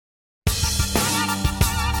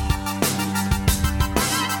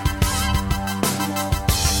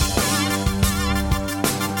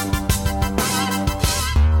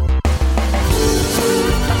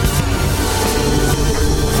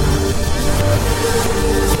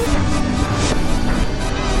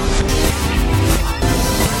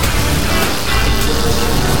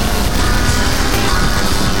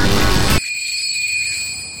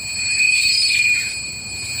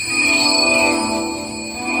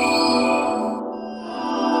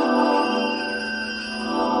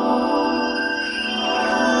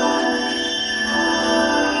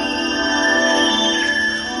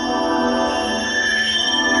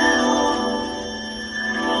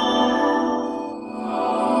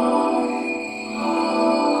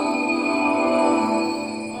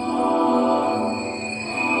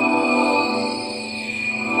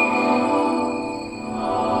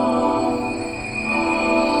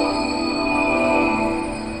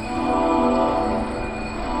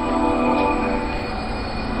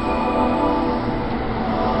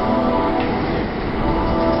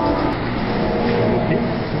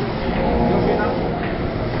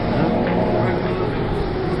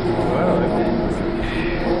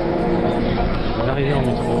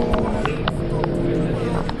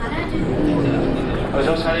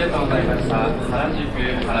りがとうございました。原宿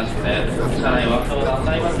原宿です。車内は相談ご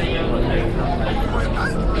ざいませんようご注意ください。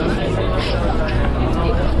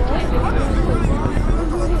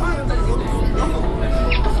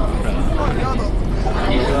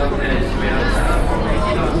西は失礼しました。駅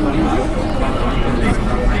の処理はバスに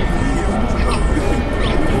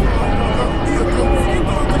ご注意く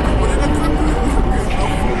ださ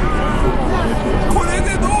い。これ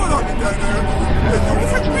でどうだみたいな。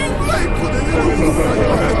400円ぐらいこれでどうだ。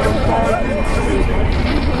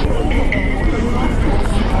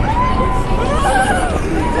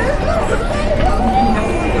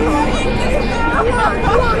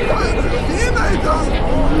見えないじゃん。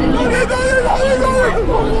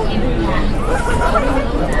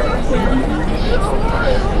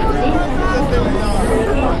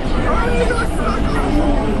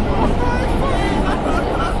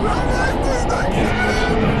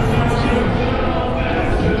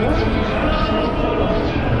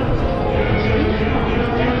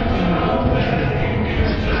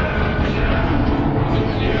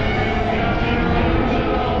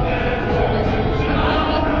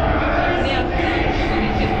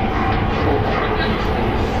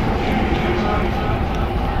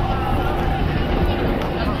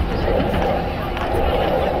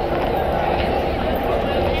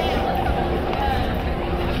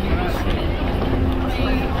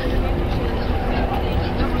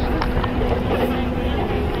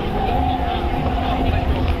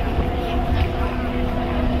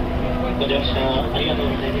ご乗車ありがとう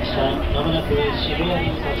ございました。まもなく渋谷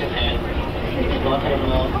に到着。お別れの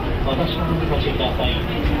私のご注意ください。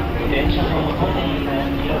電車のホームにも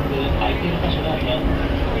広く空いている場所があります。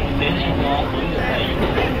電車が降りる際、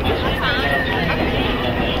足元から注意してくだ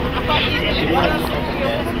さい。渋谷に到着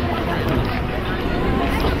です。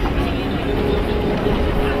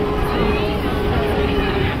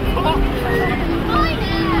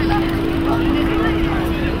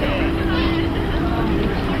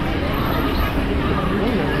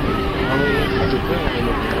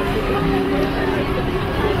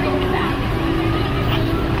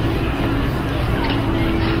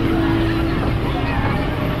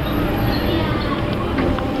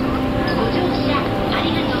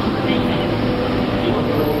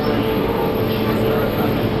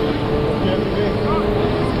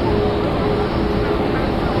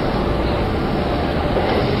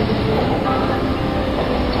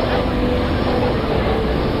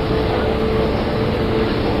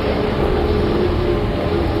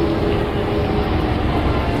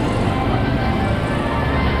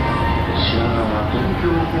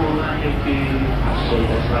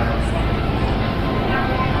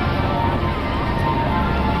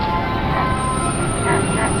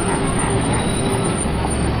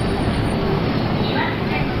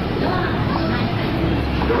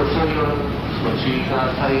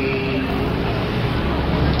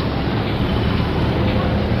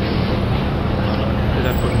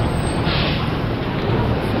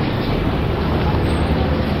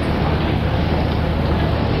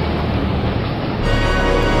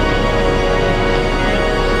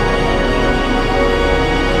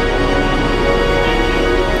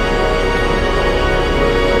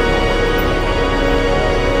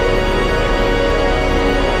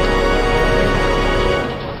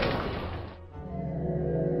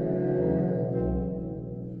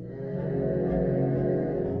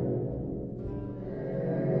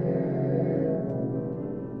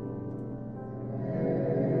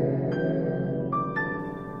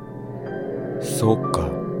そうか。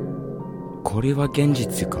これは現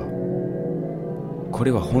実か。これ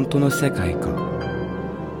は本当の世界か。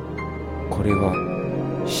これは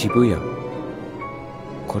渋谷。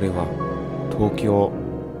これは東京。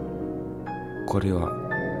これは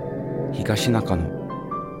東中野。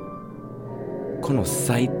この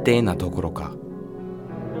最低なところか。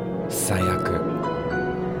最悪。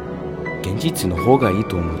現実の方がいい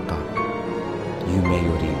と思った。夢よ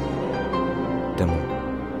り。でも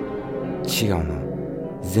違うな。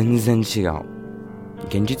全然違う。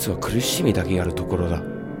現実は苦しみだけやるところだ。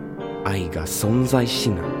愛が存在し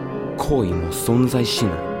ない。行為も存在し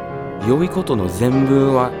ない。良いことの全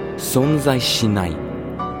部は存在しない。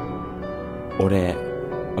俺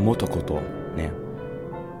思ったことね。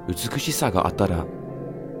美しさがあったら、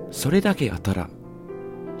それだけあったら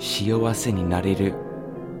幸せになれる。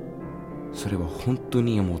それは本当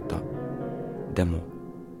に思った。でも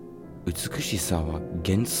美しさは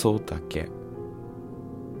幻想だけ。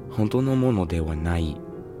本当のものではない。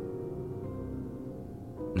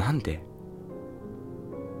なんで？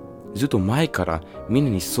ずっと前からみんな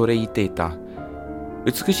にそれ言っていた。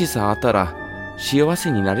美しさあったら幸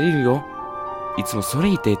せになれるよ。いつもそれ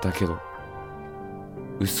言っていたけど、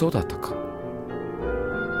嘘だったか。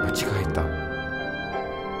間違えた。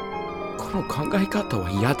この考え方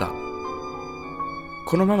は嫌だ。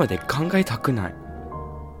このままで考えたくない。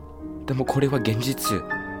でもこれは現実。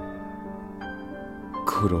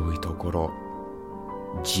黒いところ、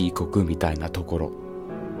地獄みたいなところ。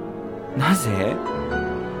なぜ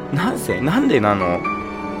なんでなの？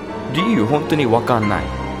理由本当にわかんない。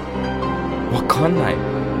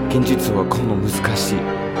現実はこの難しい。わ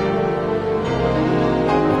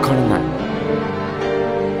からない。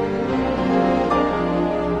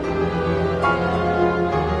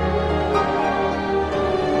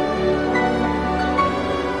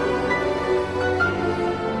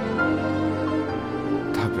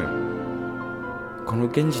多分この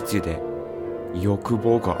現実で欲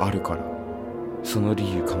望があるから、その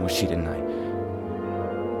理由かもしれない。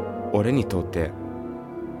俺にとって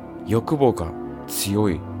欲望が強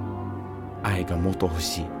い。愛がもっと欲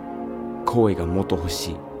しい。恋がもっと欲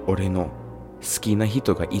しい。俺の好きな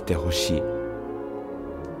人がいて欲し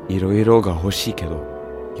い。いろいろが欲しいけど、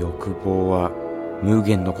欲望は無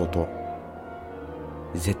限のこと。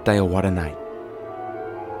絶対終わらない。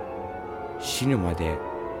死ぬまで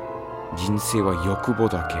人生は欲望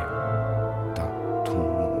だけだと思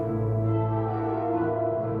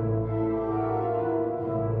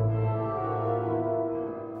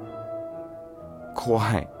う。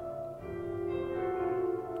怖い。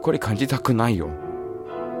これ感じたくないよ。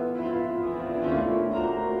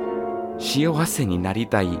幸せになり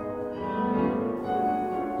たい。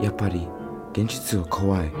やっぱり現実は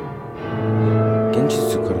怖い。現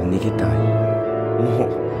実から逃げたい。も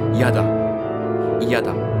う嫌だ。逃げ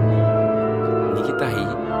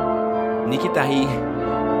たい。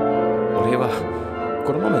俺は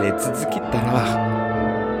このままで続けたら、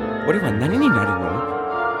俺は何になるの？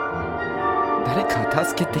誰か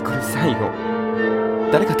助けてくださいよ。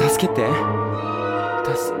誰か助けて。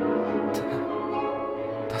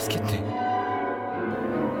助けて。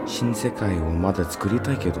新世界をまだ作り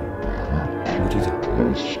たいけど無理だ。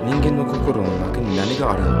人間の心の中に何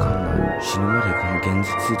があるのかない。死ぬまでこの現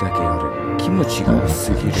実だけある。気持ちが多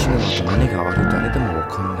すぎる。死ぬまで何がある誰でもわ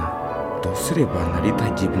かんない。どうすればなりた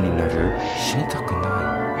い自分になる？死にたくない。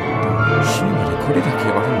でも死ぬまでこれだけ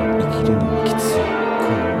あるの。生きるのもきつい。こ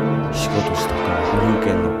の仕事したから無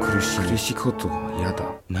限の苦しいことは嫌だ。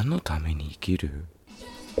何のために生きる？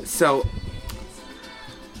 So,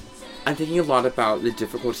 I'm thinking a lot about the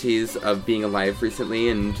difficulties of being alive recently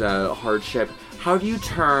and hardship. How do you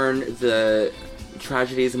turn the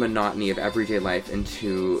tragedies and monotony of everyday life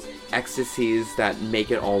into ecstasies that make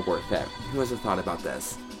it all worth it? Who has a thought about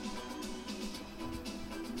this?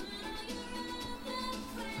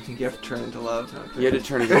 I think you have to turn into love. You had to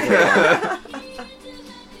turn it into love.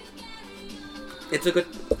 It's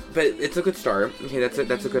a good start. Okay,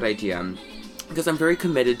 that's a good idea. Because I'm very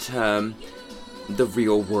committed to the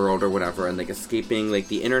real world or whatever, and like escaping like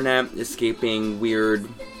the internet, escaping weird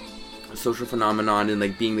social phenomenon, and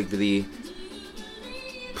like being like really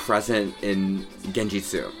present in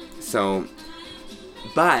Genjitsu. So,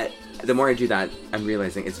 but the more I do that, I'm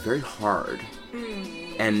realizing it's very hard.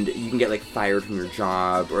 And you can get like fired from your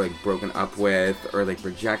job, or like broken up with, or like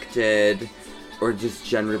rejected, or just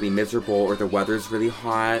generally miserable, or the weather's really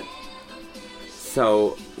hot.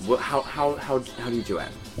 So, how do you do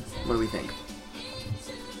it? What do we think?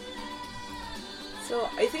 So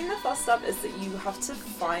I think the first step is that you have to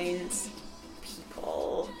find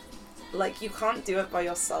people. Like, you can't do it by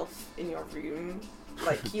yourself in your room.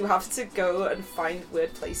 Like, you have to go and find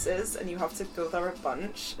weird places, and you have to go there a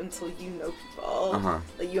bunch until you know people.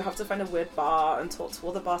 Like, you have to find a weird bar and talk to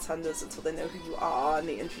all the bartenders until they know who you are and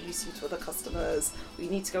they introduce you to other customers. Or you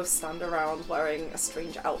need to go stand around wearing a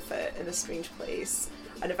strange outfit in a strange place.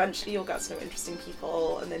 And eventually you'll get to know interesting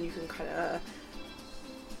people, and then you can kind of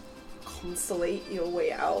consolate your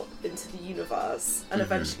way out into the universe, and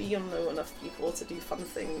eventually you'll know enough people to do fun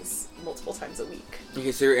things multiple times a week.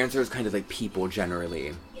 Okay, so your answer is kind of like people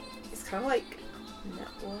generally. It's kind of like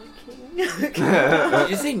networking. Did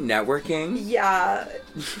you say networking? Yeah,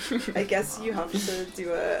 I guess you have to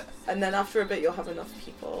do it, and then after a bit you'll have enough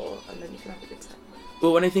people, and then you can have a good time.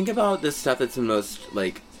 Well, when I think about the stuff that's the most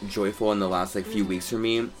like joyful in the last like few weeks for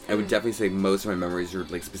me, I would definitely say most of my memories are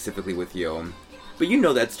like specifically with you. But you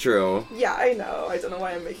know that's true. Yeah, I know. I don't know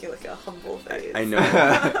why I'm making like a humble face. I know.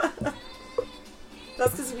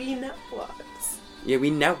 That's because we networked. Yeah,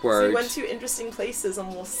 we networked. So we went to interesting places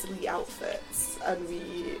and wore silly outfits, and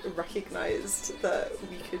we recognized that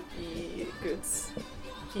we could be good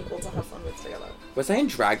people to have fun with together. Was I in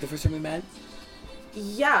drag the first time we met?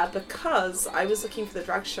 Yeah, because I was looking for the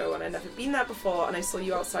drag show and I'd never been there before, and I saw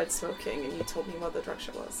you outside smoking, and you told me what the drag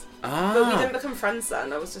show was. But we didn't become friends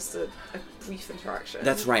then. That was just a brief interaction.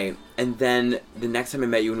 That's right. And then the next time I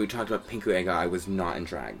met you when we talked about Pinku Ega, I was not in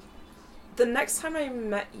drag. The next time I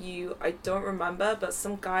met you, I don't remember, but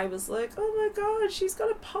some guy was like, "Oh my god, she's got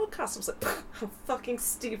a podcast." I was like, "I'm fucking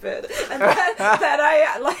stupid." And then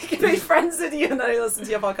I like made friends with you, and then I listened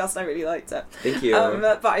to your podcast, and I really liked it. Thank you.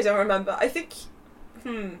 But I don't remember. I think.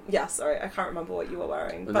 Yeah, sorry, I can't remember what you were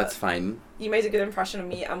wearing. But that's fine. You made a good impression of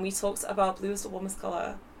me, and we talked about Blue is the Warmest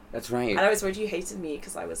Colour. That's right. And I was worried you hated me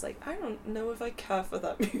because I was like, I don't know if I care for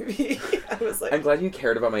that movie. I was like, I'm glad you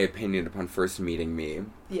cared about my opinion upon first meeting me.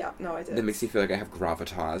 Yeah, no, I did. That makes me feel like I have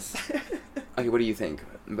gravitas. Okay, what do you think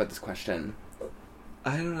about this question?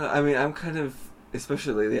 I don't know. I mean, I'm kind of,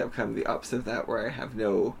 especially lately, I'm kind of the opposite of that, where I have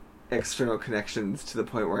no external connections to the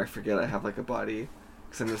point where I forget I have, like, a body.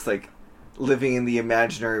 Because I'm just, like, living in the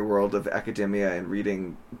imaginary world of academia and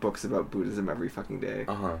reading books about Buddhism every fucking day.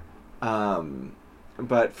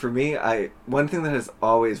 But for me, one thing that has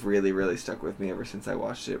always really, really stuck with me ever since I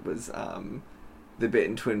watched it was the bit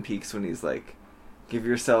in Twin Peaks when he's like, give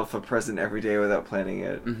yourself a present every day without planning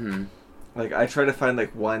it. Mm-hmm. Like, I try to find,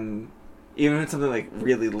 like, one, even if it's something, like,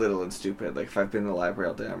 really little and stupid. Like, if I've been in the library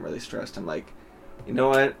all day, I'm really stressed. I'm like, you know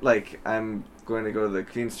what? Like, I'm going to go to the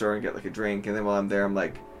convenience store and get, like, a drink. And then while I'm there, I'm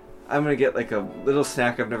like, I'm going to get, like, a little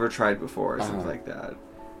snack I've never tried before or something like that.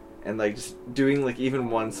 And, like, just doing, like,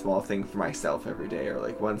 even one small thing for myself every day, or,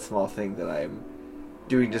 like, one small thing that I'm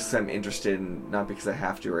doing just because I'm interested in, not because I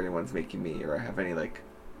have to or anyone's making me or I have any, like,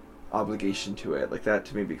 obligation to it. Like, that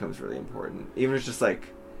to me becomes really important. Even if it's just,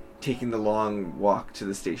 like, taking the long walk to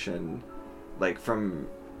the station, like, from,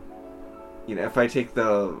 you know, if I take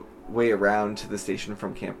the way around to the station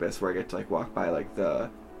from campus where I get to, like, walk by, like,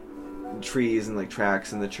 the trees and, like,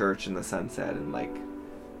 tracks and the church and the sunset and, like,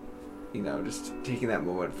 you know, just taking that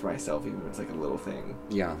moment for myself, even if it's like a little thing,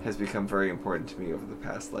 has become very important to me over the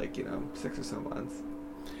past, like, you know, 6 or so months.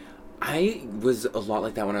 I was a lot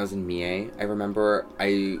like that when I was in Mie. I remember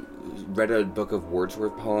I read a book of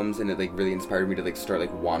Wordsworth poems, and it, like, really inspired me to, like, start,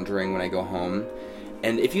 like, wandering when I go home.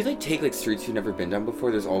 And if you, like, take, like, streets you've never been down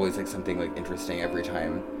before, there's always, like, something, like, interesting every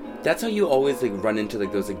time. That's how you always, like, run into,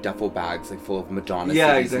 like, those, like, duffel bags, like, full of Madonna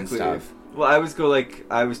CDs and stuff. Well, I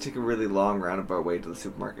always take a really long roundabout way to the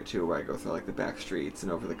supermarket, too, where I go through, like, the back streets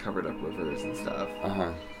and over the covered-up rivers and stuff.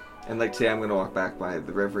 And, like, today I'm going to walk back by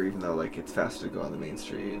the river, even though, like, it's faster to go on the main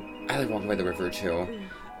street. I like walking by the river, too.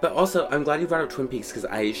 But also, I'm glad you brought up Twin Peaks, because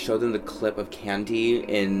I showed them the clip of Candy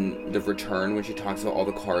in The Return when she talks about all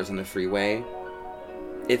the cars on the freeway.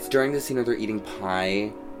 It's during the scene where they're eating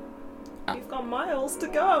pie. You've got miles to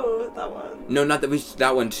go, that one. No, not that,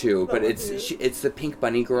 that one, too, but it's the Pink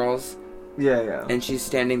Bunny Girls. Yeah. And she's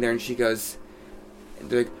standing there and she goes,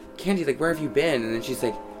 they're like, Candy, like, where have you been? And then she's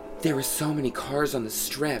like, there were so many cars on the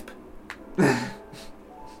strip. And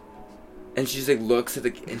she's like, looks at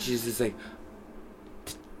and she's just like,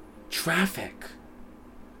 traffic.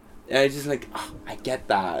 And I just like, oh, I get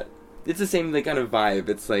that. It's the same, like, kind of vibe.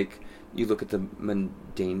 It's like, you look at the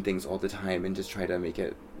mundane things all the time and just try to make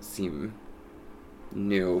it seem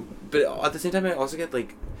new. But at the same time, I also get,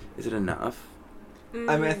 like, is it enough?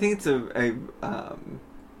 I mean, I think it's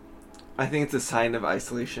I think it's a sign of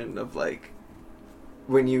isolation, of, like,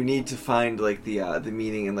 when you need to find, like, the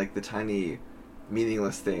meaning in, like, the tiny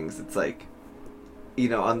meaningless things. It's like, you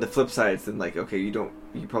know, on the flip side, it's then, like, okay, you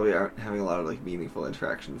probably aren't having a lot of, like, meaningful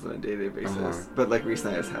interactions on a day-to-day basis. But, like,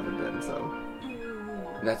 recently I just haven't been, so.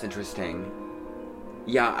 That's interesting.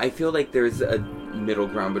 Yeah, I feel like there's a middle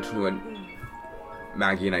ground between what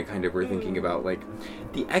Maggie and I kind of were thinking about, like,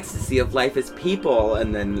 the ecstasy of life is people,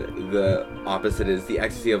 and then the opposite is the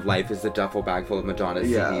ecstasy of life is the duffel bag full of Madonna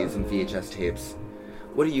CDs and VHS tapes.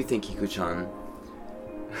 What do you think, Kiku-chan?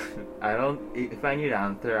 If I knew the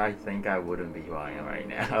answer, I think I wouldn't be who I am right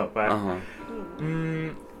now, but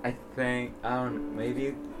I think,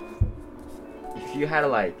 maybe if you had,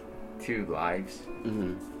 like, 2 lives,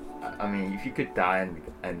 I mean, if you could die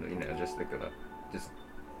and you know, just, like,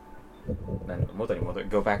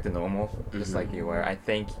 go back to normal, just like you were, I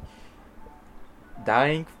think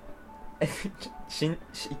dying, 一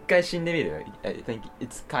回死んでみる, I think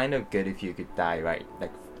it's kind of good if you could die right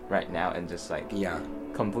now and just, like,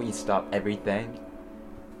 completely stop everything.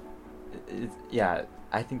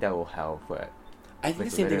 I think that will help. But I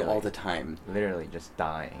think the same thing all the time. Literally just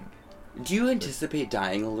dying. Do you anticipate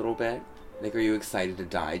dying a little bit? Like, are you excited to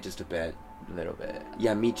die just a bit? A little bit.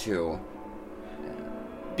 Yeah, me too.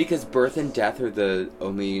 Because birth and death are the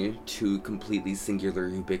only 2 completely singular,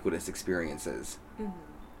 ubiquitous experiences.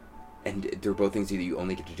 And they're both things that you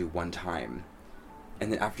only get to do one time.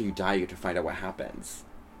 and then after you die, you get to find out what happens.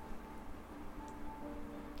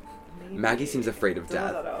 Maybe. Maggie seems afraid of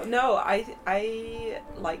death. No, I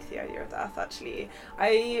like the idea of death, actually.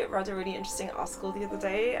 I read a really interesting article the other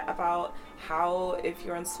day about how if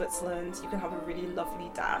you're in Switzerland, you can have a really lovely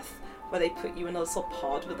death where they put you in a little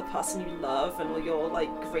pod with the person you love, and all your like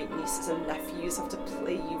great nieces and nephews have to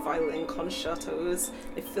play you violin concertos.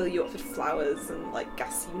 They fill you up with flowers and like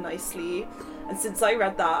gas you nicely. And since I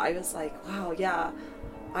read that, I was like, wow, yeah,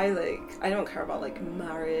 I don't care about like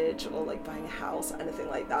marriage or like buying a house or anything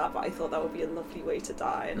like that, but I thought that would be a lovely way to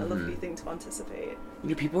die and a lovely thing to anticipate. You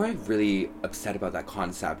know, people are really upset about that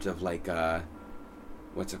concept of like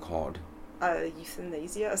what's it called?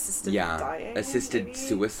 Euthanasia, assisted dying. Assisted maybe?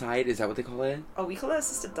 suicide, is that what they call it? Oh, we call it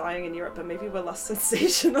assisted dying in Europe, but maybe we're less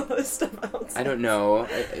sensationalist about it. I don't know. I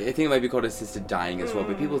think it might be called assisted dying as well,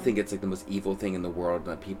 but people think it's like the most evil thing in the world,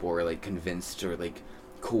 that people are like convinced or like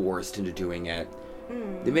coerced into doing it.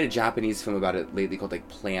 They made a Japanese film about it lately called like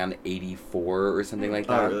Plan 84 or something like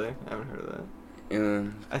that. Oh, really? I haven't heard of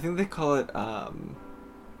that. I I think they call it,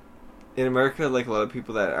 in America, like a lot of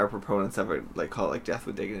people that are proponents of it, like call it like death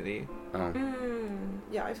with dignity. Oh.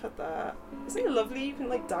 Yeah, I've heard that. Isn't it lovely? You can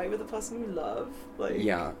like die with the person you love. Like,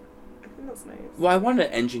 Yeah. I think that's nice. Well, I want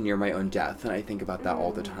to engineer my own death, and I think about that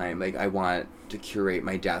all the time. Like, I want to curate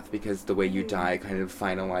my death because the way you die kind of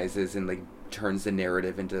finalizes and like turns the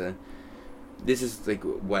narrative into. This is like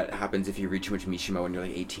what happens if you read too much Mishima when you're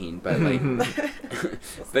like 18, but like,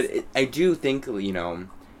 I do think, you know,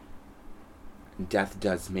 death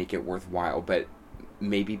does make it worthwhile, but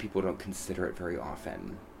maybe people don't consider it very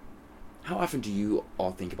often. How often do you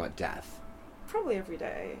all think about death? Probably every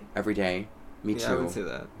day. Every day? Me too. Yeah, I would say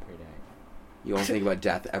that. Every day. You all think about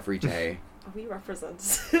death every day. Are we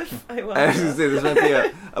representative? I I was going to say, this might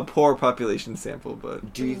be a poor population sample,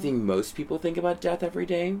 but... Do you think most people think about death every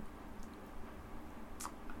day?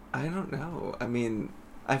 I don't know. I mean,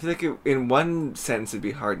 I feel like in one sense it'd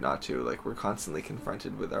be hard not to. Like, we're constantly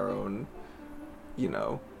confronted with our own, you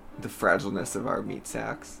know, the fragileness of our meat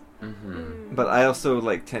sacks. But I also,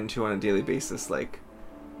 like, tend to, on a daily basis, like,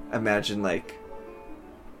 imagine, like,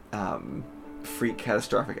 freak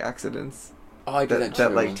catastrophic accidents. Oh, I do that too.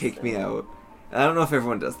 That, like, take me out. And I don't know if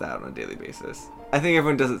everyone does that on a daily basis. I think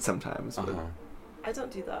everyone does it sometimes, but... I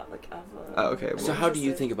don't do that, like, ever. Oh, okay. So how do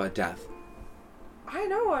you think about death? I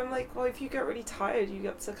know, I'm like, well, if you get really tired, you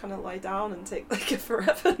get to kind of lie down and take, like, a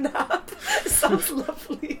forever nap. Sounds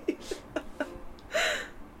lovely.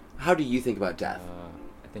 How do you think about death?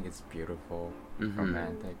 I think it's beautiful,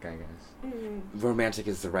 romantic, I guess. Romantic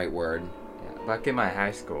is the right word. Yeah. Back in my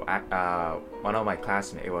high school, one of my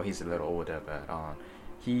classmates, well, he's a little older, but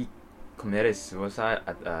he committed suicide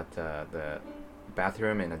at the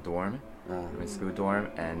bathroom in a dorm, in a school dorm,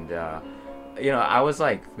 and you know, I was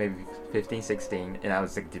like maybe 15, 16, and I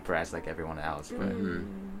was like depressed like everyone else, but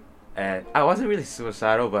and I wasn't really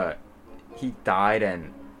suicidal, but he died,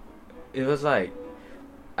 and it was like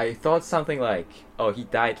I thought something like, oh, he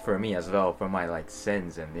died for me as well, for my like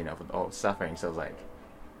sins and, you know, for all suffering. So it was like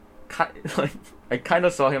I kind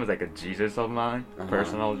of saw him as like a Jesus of mine,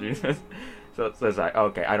 personal Jesus. So it's like,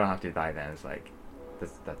 okay, I don't have to die then. It's like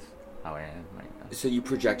that's how I am right now. So you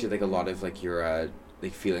projected like a lot of like your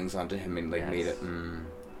like feelings onto him and like made it.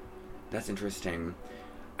 That's interesting.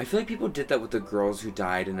 I feel like people did that with the girls who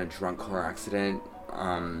died in a drunk car accident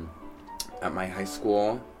at my high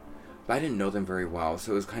school. But I didn't know them very well,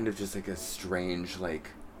 so it was kind of just like a strange like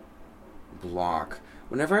block.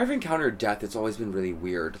 Whenever I've encountered death, it's always been really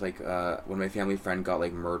weird. Like when my family friend got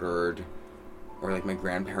like murdered, or like my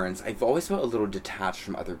grandparents, I've always felt a little detached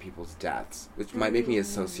from other people's deaths, which might make me a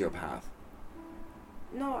sociopath.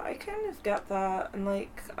 No, I kind of get that, and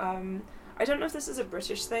like I don't know if this is a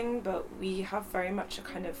British thing, but we have very much a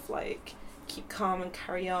kind of like keep calm and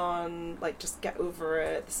carry on, like just get over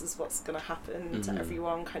it, this is what's gonna happen to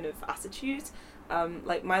everyone kind of attitude.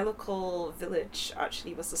 Like my local village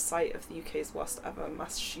actually was the site of the UK's worst ever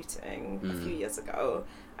mass shooting a few years ago,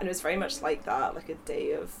 and it was very much like that, like a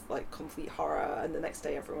day of like complete horror, and the next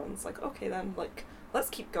day everyone's like, okay then, like let's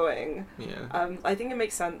keep going. I think it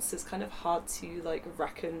makes sense. It's kind of hard to like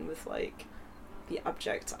reckon with like the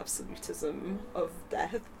abject absolutism of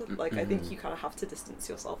death. Like I think you kind of have to distance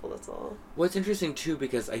yourself a little. Well, it's interesting too,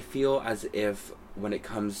 because I feel as if when it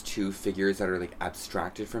comes to figures that are like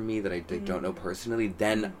abstracted from me that I don't know personally,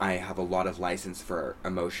 then I have a lot of license for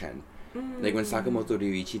emotion. Like when Sakamoto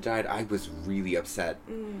Ryuichi died, I was really upset.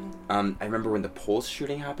 I remember when the Pulse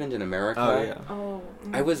shooting happened in America. Oh yeah. Oh.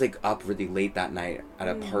 I was like up really late that night at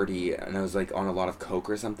a party, and I was like on a lot of coke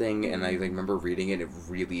or something, and I like remember reading it. It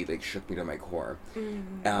really like shook me to my core.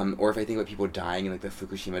 Or if I think about people dying in like the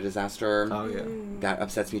Fukushima disaster, Oh yeah. that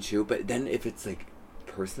upsets me too. But then if it's like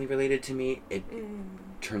personally related to me, it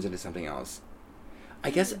turns into something else. I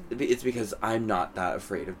guess it's because I'm not that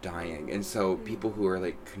afraid of dying, and so people who are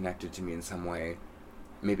like connected to me in some way,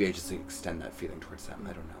 maybe I just like, extend that feeling towards them.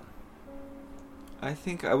 I don't know. I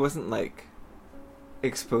think I wasn't like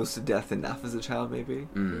exposed to death enough as a child, maybe.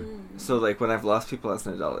 So like when I've lost people as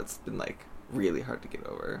an adult, it's been like really hard to get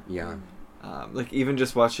over. Yeah. Like even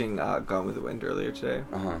just watching Gone with the Wind earlier today.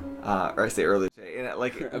 Or I say earlier today, and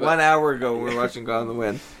like About- 1 hour ago we were watching Gone with the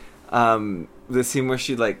Wind. The scene where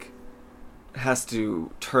she like has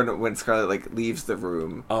to turn it when Scarlett like leaves the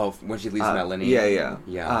room. Oh, when she leaves Melanie. Yeah.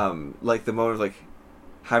 Yeah. Like the moment of like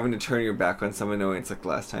having to turn your back on someone knowing it's like the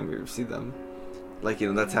last time you ever see them. Like, you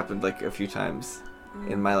know, that's happened like a few times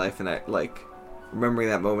in my life, and I like remembering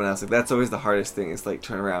that moment. I was like, that's always the hardest thing, is like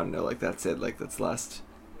turn around and know like that's it, like that's the last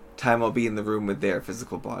time I'll be in the room with their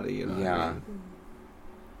physical body. You know what I mean?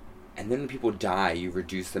 And then when people die, you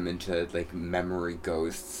reduce them into like memory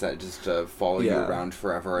ghosts that just follow you Yeah. around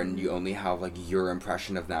forever, and you only have like your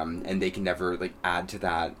impression of them, and they can never like add to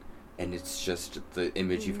that, and it's just the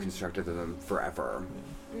image you've constructed of them forever.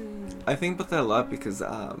 I think about that a lot because,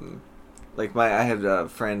 like I had a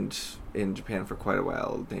friend in Japan for quite a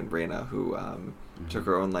while named Reina who took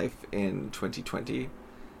her own life in 2020,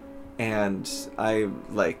 and I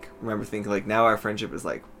like remember thinking like now our friendship is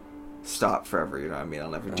like stopped forever. You know what I mean? I'll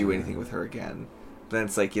never do anything with her again. But then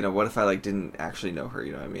it's like, you know, what if I like didn't actually know her?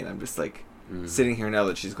 You know what I mean? I'm just like sitting here now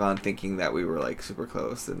that she's gone, thinking that we were like super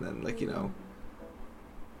close, and then like you know,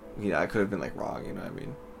 I could have been like wrong. You know what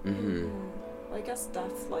I mean? I guess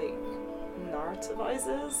death like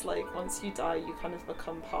narrativizes. Like once you die, you kind of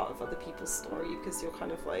become part of other people's story because you're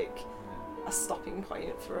kind of like a stopping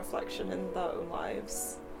point for reflection in their own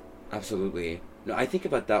lives. Absolutely. No, I think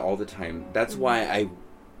about that all the time. That's why I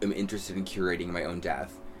am interested in curating my own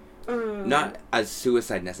death. Not as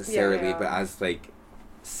suicide necessarily, Yeah. but as like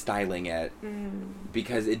styling it,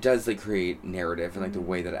 because it does like create narrative, and like the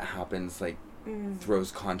way that it happens like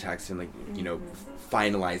throws context and like you know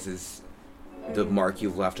finalizes the mark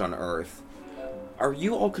you've left on Earth. Are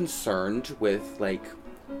you all concerned with like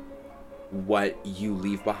what you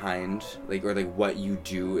leave behind, like, or like what you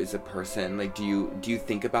do as a person? Like, do you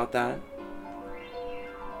think about that?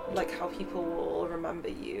 Like how people will remember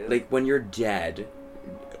you. Like when you're dead,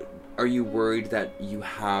 are you worried that you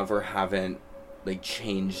have or haven't like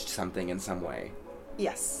changed something in some way?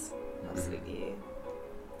 Yes, absolutely.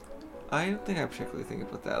 I don't think I particularly think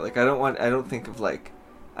about that. Like I don't think of like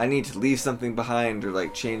I need to leave something behind or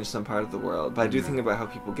like change some part of the world. But I do think about how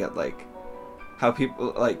people get like how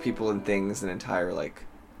people and things and entire like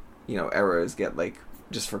you know eras get like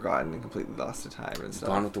just forgotten and completely lost to time and stuff.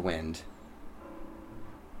 Gone with the Wind.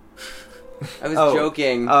 I was Oh.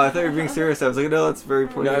 joking. Oh, I thought you were being serious. I was like, no, that's very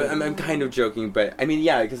No, poignant. I'm kind of joking, but I mean,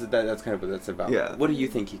 yeah, because that's kind of what that's about. Yeah. What do you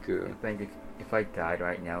think, Kiku? I think if I died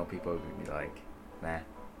right now, people would be like, nah.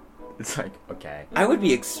 It's like, okay. I would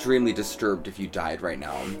be extremely disturbed if you died right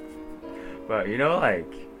now. But you know,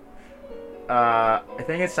 like, I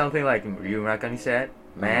think it's something like Ryu Murakami said.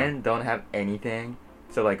 Men don't have anything,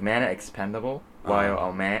 so like men are expendable, while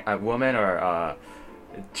a woman or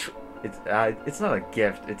it's not a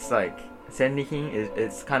gift. It's like sennihin is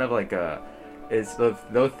it's kind of like it's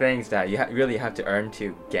those things that you really have to earn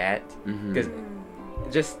to get because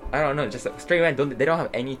just I don't know, just like, straight men don't have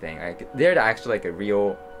anything. Like they're actually like a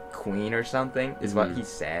real queen or something is what he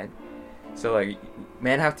said. So like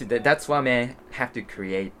men have to that's why men have to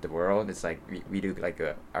create the world. It's like we do like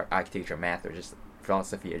architecture, math, or just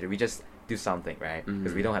philosophy. We just do something, right?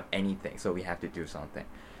 Because we don't have anything, so we have to do something.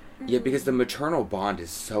 Yeah, because the maternal bond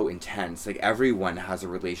is so intense. Like everyone has a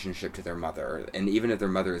relationship to their mother, and even if their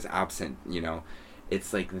mother is absent, you know,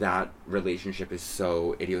 it's like that relationship is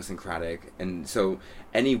so idiosyncratic. And so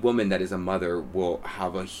any woman that is a mother will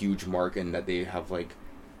have a huge mark in that they have like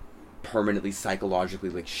permanently psychologically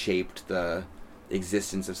like shaped the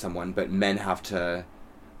existence of someone. But men have to,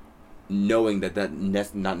 knowing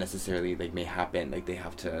that not necessarily like may happen, like they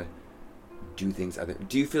have to do things other.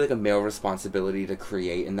 Do you feel like a male responsibility to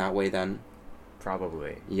create in that way then?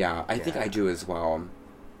 Probably. Yeah, I think I do as well.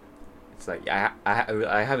 It's like I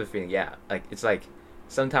have a feeling, yeah, like it's like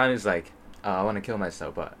sometimes like I want to kill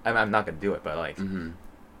myself, but I'm not gonna do it, but like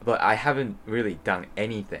but I haven't really done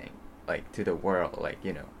anything like to the world, like,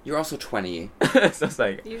 you know. You're also 20. So it's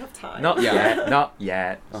like You have time. not Yeah. yet, not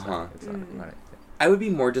yet. So Uh-huh. it's not what I say. I would be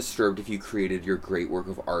more disturbed if you created your great work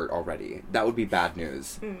of art already. That would be bad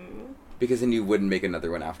news. Because then you wouldn't make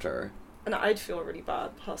another one after. And I'd feel really bad,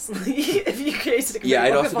 personally, if you created a great Yeah,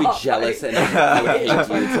 I'd work also of be art, jealous like- and I would hate you on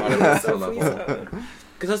a personal So please level. don't.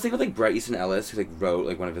 Because I was thinking of like Bret Easton Ellis, who like wrote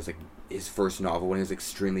like one of his like his first novel when he was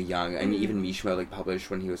extremely young. I mean, even Mishima like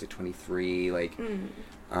published when he was like 23. Like,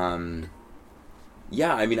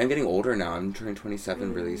 yeah. I mean, I'm getting older now. I'm turning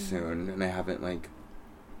 27 really soon, and I haven't like.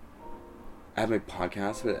 I have my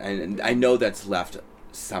podcast, but and I know that's left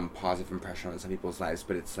some positive impression on some people's lives.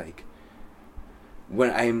 But it's like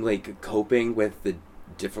when I'm like coping with the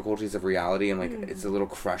difficulties of reality, I'm like it's a little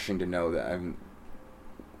crushing to know that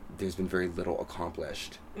there's been very little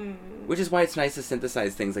accomplished. Which is why it's nice to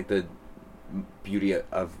synthesize things like the beauty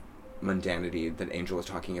of mundanity that Angel was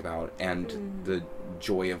talking about and the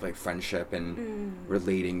joy of like friendship and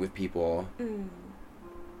relating with people.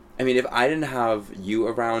 I mean, if I didn't have you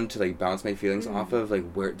around to like bounce my feelings off of,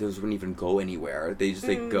 like where those wouldn't even go anywhere. They just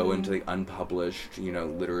like go into like unpublished, you know,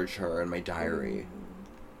 literature in my diary.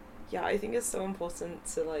 Yeah, I think it's so important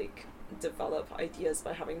to like develop ideas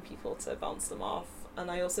by having people to bounce them off. And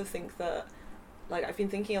I also think that like I've been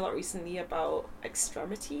thinking a lot recently about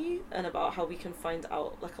extremity and about how we can find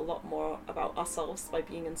out like a lot more about ourselves by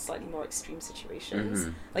being in slightly more extreme situations.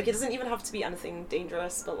 Like it doesn't even have to be anything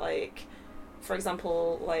dangerous, but like for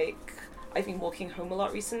example, like I've been walking home a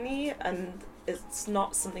lot recently, and it's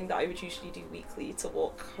not something that I would usually do weekly, to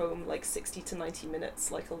walk home like 60 to 90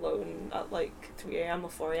 minutes like alone at like 3 a.m.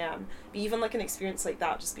 or 4 a.m. But even like an experience like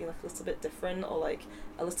that, just being like a little bit different or like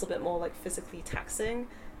a little bit more like physically taxing,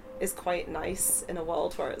 is quite nice in a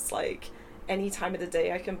world where it's like any time of the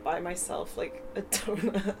day I can buy myself like a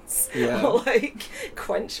donut or like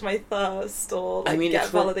quench my thirst or like get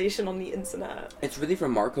validation on the internet. It's really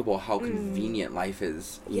remarkable how convenient life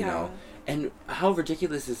is, you know. And how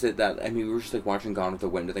ridiculous is it that, I mean, we were just like watching Gone with the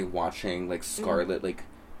Wind, like watching like Scarlett like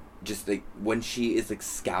just like when she is like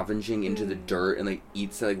scavenging into the dirt and like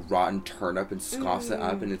eats a like rotten turnip and scoffs it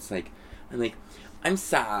up, and it's like I'm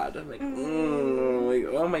sad. I'm like,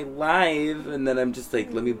 oh my life. And then I'm just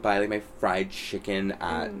like, let me buy like my fried chicken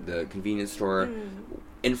at the convenience store.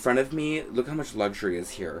 In front of me, look how much luxury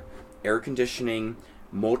is here. Air conditioning,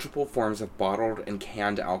 multiple forms of bottled and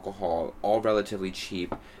canned alcohol, all relatively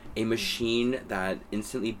cheap. A machine that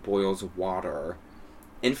instantly boils water.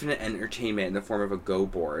 Infinite entertainment in the form of a Go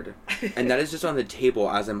board. And that is just on the table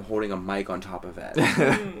as I'm holding a mic on top of it.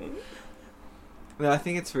 No, I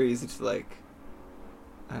think it's very easy to like,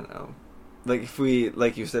 I don't know, like if we,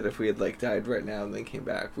 like you said, if we had like died right now and then came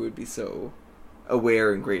back, we would be so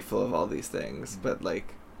aware and grateful of all these things. But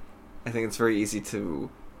like, I think it's very easy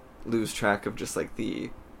to lose track of just like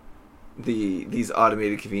these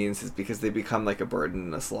automated conveniences because they become like a burden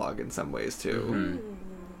and a slog in some ways too.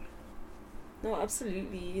 No,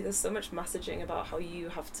 absolutely. There's so much messaging about how you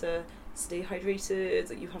have to stay hydrated,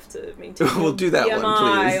 that you have to maintain We'll do that BMI,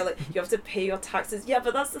 one, please. or like you have to pay your taxes. Yeah,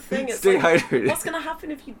 but that's the thing. It's Stay like, hydrated. what's gonna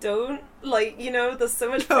happen if you don't? Like, you know, there's so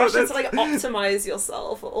much No, pressure to that's- like optimize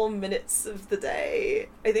yourself for all minutes of the day.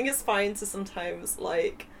 I think it's fine to sometimes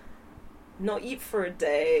like not eat for a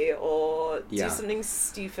day or do something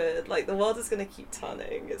stupid. Like the world is gonna keep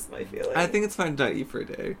turning, is my feeling. I think it's fine to not eat for a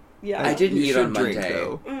day. Yeah. I didn't You eat should on drink, Monday.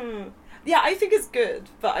 though. Yeah, I think it's good,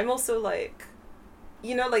 but I'm also like,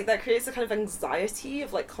 you know, like that creates a kind of anxiety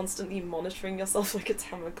of like constantly monitoring yourself like a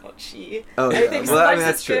Tamagotchi. Oh, And yeah. I think Well, I sometimes mean,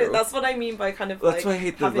 that's it's good. true. That's what I mean by kind of That's like why I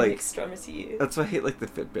hate the, having like- extremity. That's why I hate like the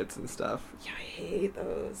Fitbits and stuff. Yeah, I hate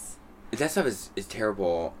those. That stuff is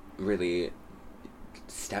terrible, really.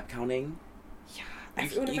 Step counting? Yeah,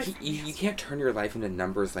 everyone in my family You has can't turn your life into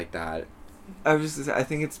numbers like that. I was just gonna say, I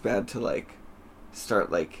think it's bad to like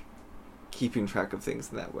start like keeping track of things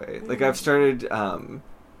in that way. Like I've started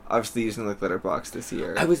obviously using like Letterboxd this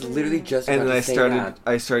year. I was literally just about and then to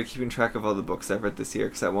I say started keeping track of all the books I've read this year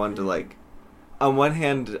because I wanted to like, on one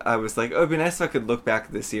hand I was like, oh, it'd be nice if I could look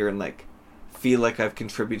back this year and like feel like I've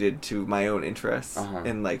contributed to my own interests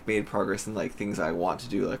and like made progress in like things I want to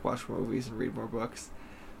do, like watch more movies and read more books.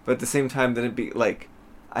 But at the same time, then it'd be like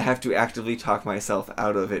I have to actively talk myself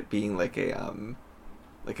out of it being like a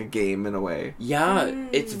game in a way. Yeah,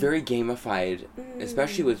 it's very gamified,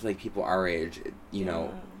 especially with like people our age, you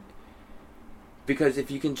know. Because if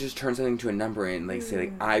you can just turn something to a number and like say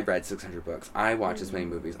like I read 600 books, I watched this many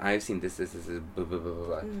movies, I've seen this, blah blah blah blah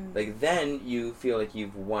blah. Like then you feel like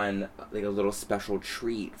you've won like a little special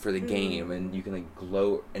treat for the game, and you can like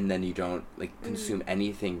gloat, and then you don't like consume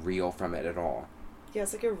anything real from it at all. Yeah,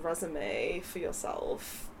 it's like a resume for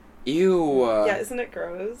yourself. Ew. Yeah, isn't it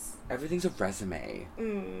gross? Everything's a resume.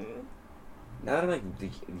 Mm. Now that I'm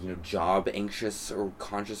like, job anxious or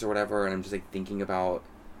conscious or whatever, and I'm just like thinking about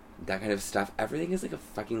that kind of stuff, everything is like a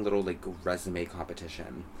fucking little like resume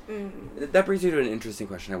competition. Mm. That brings me to an interesting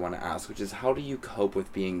question I want to ask, which is how do you cope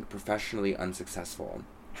with being professionally unsuccessful?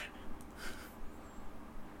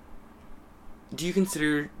 Do you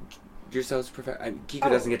consider yourselves Kiko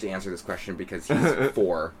doesn't get to answer this question because he's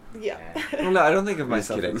 4. Yeah. Well, no, I don't think of Just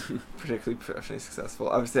myself kidding. as particularly professionally successful.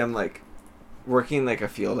 Obviously, I'm like working in like a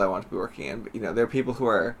field I want to be working in. But, you know, there are people who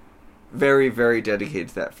are very, very dedicated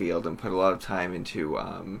to that field and put a lot of time into,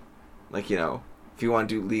 like, you know, if you want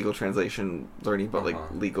to do legal translation, learning about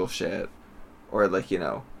like legal shit, or like, you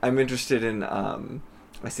know, I'm interested in.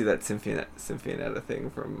 I see that Symphonetta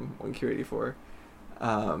thing from 1Q84.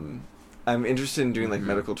 I'm interested in doing like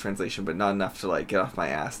medical translation, but not enough to like get off my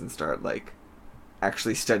ass and start like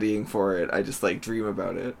actually studying for it. I just like dream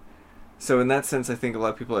about it. So in that sense, I think a lot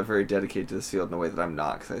of people are very dedicated to this field in a way that I'm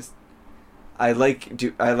not. Because I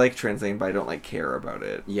like translating, but I don't like care about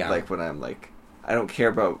it. Yeah. Like when I'm like, I don't care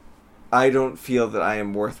about. I don't feel that I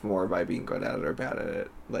am worth more by being good at it or bad at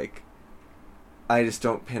it. Like, I just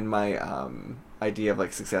don't pin my idea of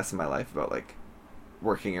like success in my life about like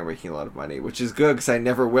working or making a lot of money, which is good because I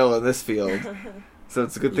never will in this field. So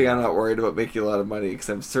it's a good thing I'm not worried about making a lot of money because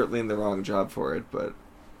I'm certainly in the wrong job for it. But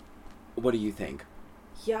what do you think?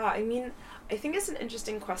 Yeah, I mean, I think it's an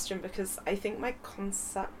interesting question because I think my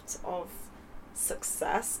concept of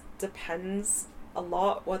success depends a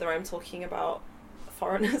lot whether I'm talking about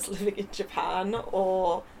foreigners living in Japan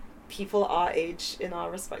or people our age in our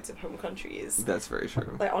respective home countries. That's very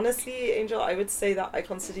true. Like, honestly, Angel, I would say that I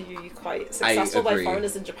consider you quite successful by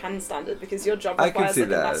foreigners in Japan standard because your job requires like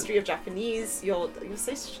a mastery of Japanese. You're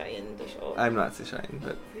so shine, sure. I'm not so shine,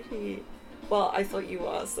 but really. Well, I thought you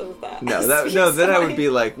were, so that. Then I would be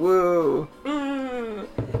like, woo.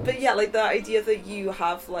 But yeah, like the idea that you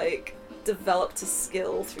have like developed a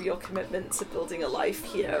skill through your commitment to building a life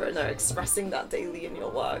here and are expressing that daily in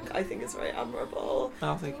your work, I think is very admirable.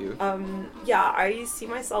 Oh, thank you. Yeah, I see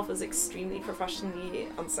myself as extremely professionally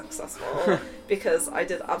unsuccessful because I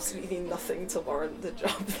did absolutely nothing to warrant the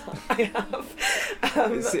job that I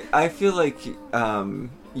have. See, I feel like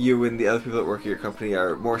you and the other people that work at your company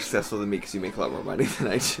are more successful than me because you make a lot more money than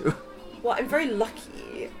I do. Well, I'm very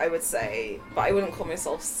lucky, I would say, but I wouldn't call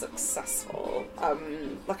myself successful.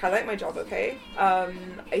 Like, I like my job, okay?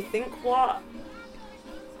 I think what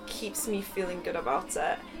keeps me feeling good about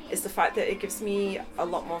it is the fact that it gives me a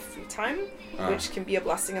lot more free time, which can be a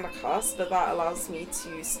blessing and a curse, but that allows me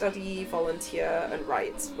to study, volunteer, and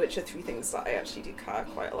write, which are 3 things that I actually do care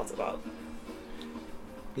quite a lot about.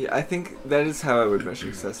 Yeah, I think that is how I would measure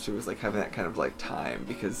success too, is like having that kind of like time,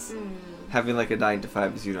 because having like a 9 to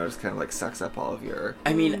 5, as you know, just kind of like sucks up all of your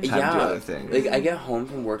I mean, time to do other things. Like I get home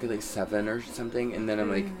from work at like 7 or something, and then I'm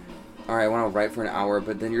like, all right, I want to write for an hour,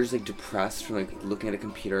 but then you're just like depressed from like looking at a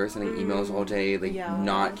computer, sending emails all day, like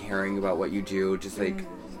not caring about what you do, just like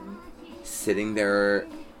sitting there,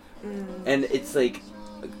 and it's like.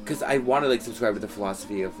 Because I want to, like, subscribe to the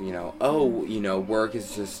philosophy of, you know, oh, you know, work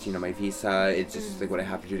is just, you know, my visa. It's just, like, what I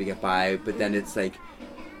have to do to get by. But then it's, like,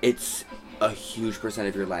 it's a huge %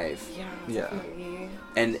 of your life. Yeah, definitely.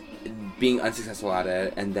 And being unsuccessful at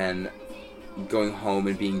it and then going home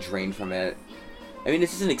and being drained from it. I mean,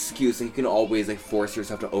 it's just an excuse. Like, you can always, like, force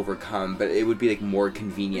yourself to overcome. But it would be, like, more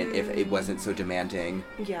convenient if it wasn't so demanding.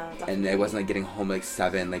 Yeah, definitely. And I wasn't, like, getting home, like,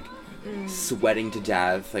 7, like... sweating to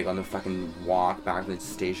death, like on the fucking walk back to the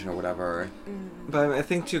station or whatever. But I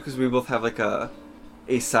think too, because we both have like a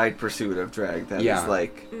side pursuit of drag that is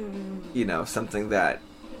like, you know, something that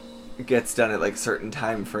gets done at like certain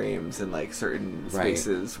time frames and like certain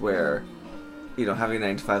spaces where, you know, having a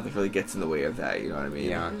 9 to 5 like really gets in the way of that. You know what I mean?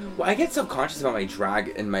 Yeah. Well, I get subconscious about my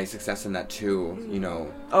drag and my success in that too. You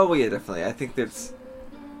know. Oh well, yeah, definitely. I think that's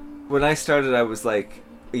when I started. I was like,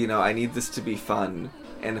 you know, I need this to be fun.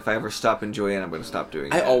 And if I ever stop enjoying it, I'm going to stop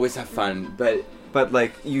doing it. I always have fun, but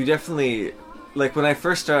like, you definitely... Like, when I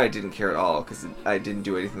first started, I didn't care at all, because I didn't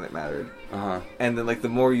do anything that mattered. And then, like, the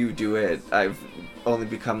more you do it, I've only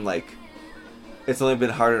become, like... It's only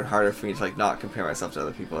been harder and harder for me to, like, not compare myself to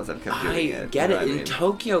other people as I've kept doing it. I get it. I mean? And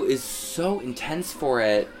Tokyo is so intense for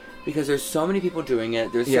it, because there's so many people doing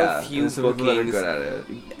it, there's so few bookings. People that are good at it.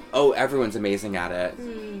 Oh, everyone's amazing at it.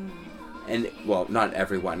 And, well, not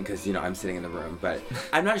everyone, because, you know, I'm sitting in the room, but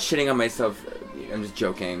I'm not shitting on myself. I'm just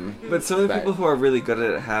joking. But some of the people who are really good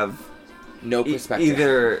at it have... No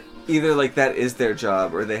perspective. Either, like, that is their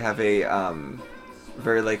job, or they have a,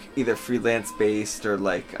 very, like, either freelance-based or,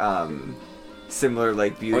 like, similar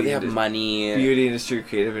like beauty or they have money. beauty industry,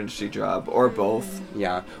 creative industry job, or both.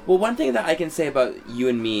 Yeah. Well, one thing that I can say about you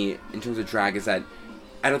and me in terms of drag is that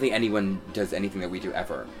I don't think anyone does anything that we do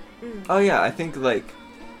ever. Oh yeah, I think like,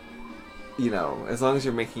 you know, as long as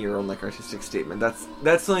you're making your own like artistic statement, that's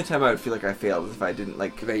the only time I would feel like I failed is if I didn't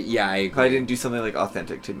like But yeah, I if I agree. didn't do something like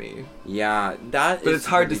authentic to me. Yeah, that. But is it's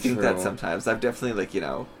hard to really think that true. sometimes. I've definitely like, you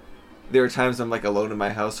know, there are times I'm like alone in my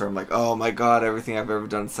house or I'm like, oh my god, everything I've ever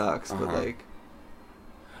done sucks. But Uh-huh. like,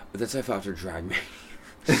 But that's how I felt after Drag Me.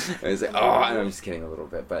 I was like, oh, and I'm just kidding a little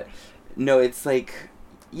bit, but no, it's like,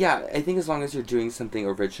 yeah, I think as long as you're doing something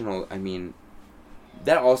original, I mean,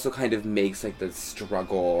 that also kind of makes like the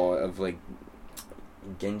struggle of like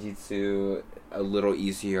Genjitsu a little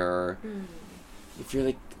easier if you're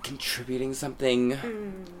like contributing something,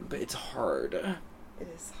 but it's hard. It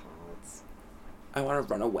is hard. I want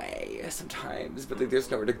to run away sometimes, but like there's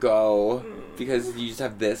nowhere to go because you just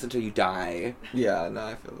have this until you die. yeah, no,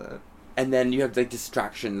 I feel that. And then you have like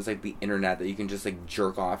distractions like the internet that you can just like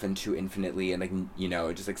jerk off into infinitely, and like, you know,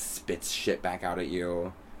 it just like spits shit back out at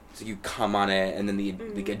you. So you come on it, and then the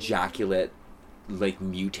like ejaculate like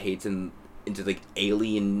mutates into like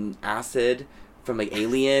alien acid from like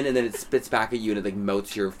Alien, and then it spits back at you and it like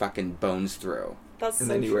melts your fucking bones through. That's And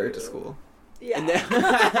so then you wear it to true. school. Yeah. And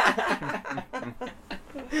then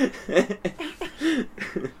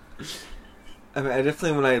I mean, I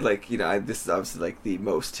definitely, when I, like, you know, this is obviously, like, the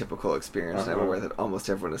most typical experience, and I'm Uh-huh. aware that almost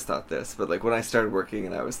everyone has thought this, but, like, when I started working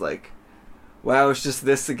and I was like, wow, it's just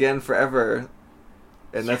this again forever,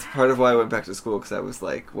 and that's part of why I went back to school, because I was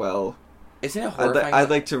like, well, isn't it horrifying? I'd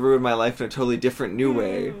like to ruin my life in a totally different new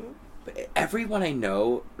way. But everyone I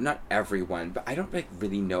know, not everyone, but I don't like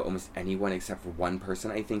really know almost anyone except for one person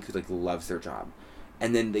I think who like loves their job,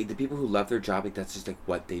 and then the people who love their job, like that's just like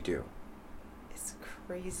what they do. It's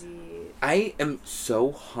crazy. I am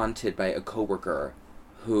so haunted by a coworker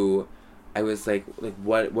who I was like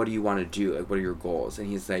what do you want to do? Like what are your goals? And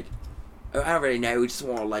he's like, oh, I don't really know. We just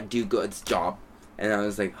want to like do good job. And I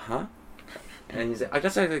was like, huh? And he's like, I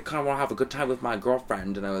guess I like, kind of want to have a good time with my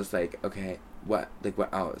girlfriend. And I was like, okay, what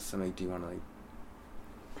else? I'm like, do you want to like?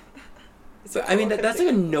 Is But your I mean coworker that's like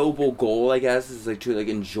a thinking- noble goal, I guess, is like to like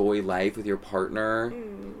enjoy life with your partner.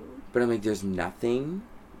 But I'm like, there's nothing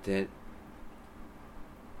that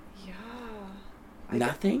Yeah.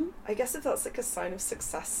 nothing. I guess if that's like a sign of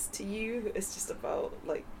success to you, it's just about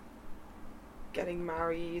like getting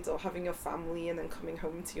married or having a family and then coming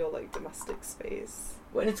home to your like domestic space.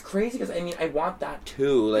 Well, and it's crazy because I mean I want that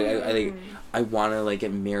too. Like I want to like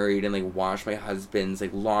get married and like wash my husband's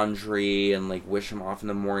like laundry and like wish him off in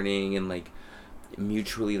the morning and like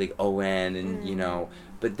mutually like ON and you know.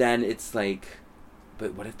 But then it's like,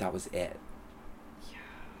 but what if that was it?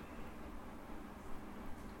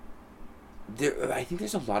 I think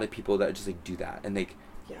there's a lot of people that just like do that and like.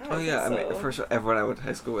 Yeah. Oh yeah, I think mean, so. for sure, everyone I went to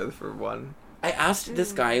high school with, for one. I asked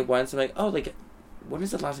this guy once. I'm like, oh, like, when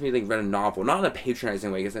was the last time you like read a novel? Not in a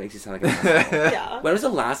patronizing way, because that makes you sound like an asshole. Yeah. When was the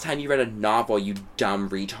last time you read a novel, you dumb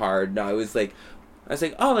retard? No, I was like,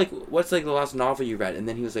 oh, like, what's like the last novel you read? And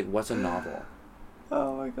then he was like, what's a novel?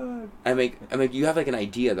 Oh my god. I'm like, you have like an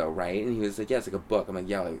idea though, right? And he was like, yeah, it's like a book. I'm like,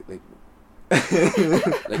 yeah, like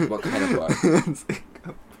what kind of book? It's like,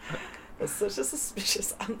 That's such a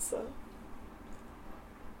suspicious answer.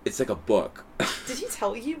 It's like a book. Did he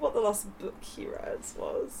tell you what the last book he read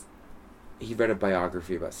was? He read a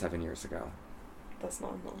biography about 7 years ago. That's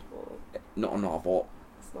not a novel. Not a novel.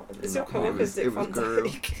 It's not. Is your No, coworker's Dick it was Van Guru.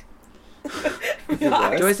 Dyke?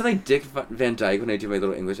 What? Do I sound like Dick Van Dyke when I do my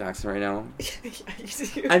little English accent right now? Yeah, you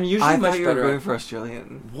do. I'm usually I much thought you were better. going for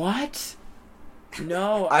Australian. What?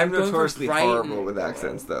 No, I'm going for notoriously Brighton. horrible with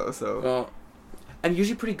accents, though, so. Well, I'm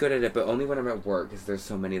usually pretty good at it, but only when I'm at work, because there's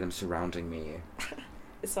so many of them surrounding me.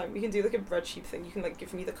 It's fine. We can do like a breadsheet thing. You can like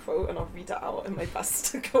give me the quote and I'll read it out in my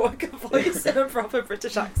best coworker voice in a proper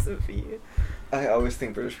British accent for you. I always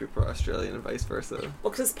think British people are Australian and vice versa.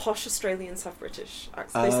 Well, because posh Australians have British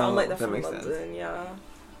accents. They sound like they're that from makes London. sense. Yeah.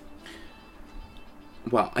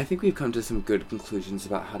 Well, I think we've come to some good conclusions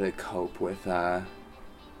about how to cope with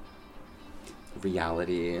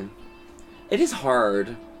reality. It is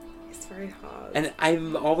hard. It's very hard. And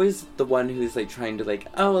I'm always the one who's like trying to like,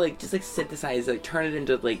 oh, like just like synthesize, like turn it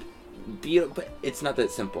into like but it's not that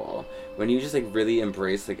simple. When you just like really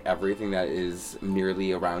embrace like everything that is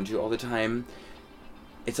merely around you all the time,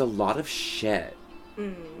 it's a lot of shit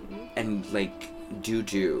and like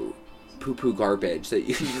doo poo garbage that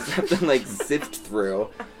you just have to like sift through.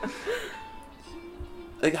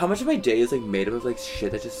 Like how much of my day is like made up of like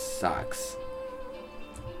shit that just sucks?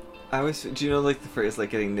 I always, do you know like the phrase like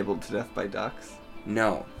getting nibbled to death by ducks?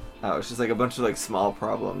 No. Oh, it's just like a bunch of like small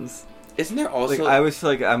problems. Isn't there also... Like, I always feel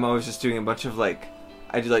like I'm always just doing a bunch of, like...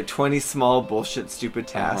 I do, like, 20 small bullshit stupid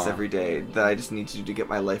tasks every day that I just need to do to get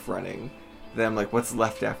my life running. Then I'm like, what's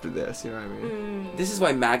left after this? You know what I mean? This is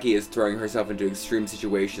why Maggie is throwing herself into extreme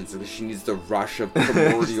situations, because she needs the rush of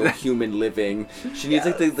primordial human living. She needs,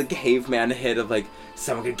 like, the caveman hit of, like,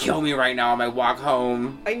 someone could kill me right now on my walk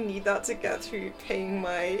home. I need that to get through paying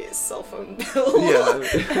my cell phone bill.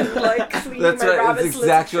 Yeah. And, like, cleaning That's my right. rabbit's That's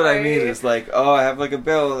exactly what I litter mean. tray. It's like, oh, I have, like, a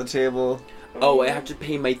bill on the table. Oh, I have to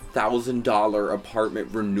pay my $1,000 apartment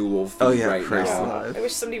renewal fee right Christ now. alive. I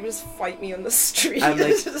wish somebody would just fight me on the street I'm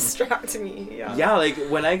like- to distract me. Yeah. Yeah, like,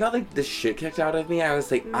 when I got, like, the shit kicked out of me, I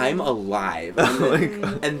was like, I'm alive. And Oh my then,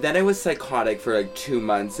 God. and then I was psychotic for, like, 2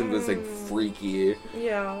 months and was, like, freaky.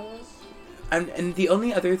 Yeah. And the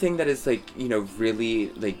only other thing that is, like, you know, really,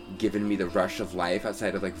 like, given me the rush of life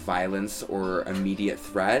outside of, like, violence or immediate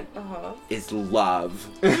threat Uh-huh. is love.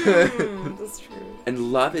 That's true.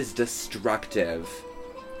 And love is destructive.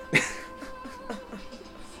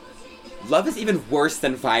 Love is even worse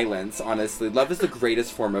than violence, honestly. Love is the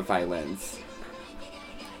greatest form of violence.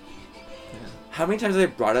 How many times have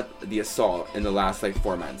I brought up the assault in the last, like,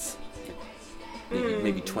 4 months?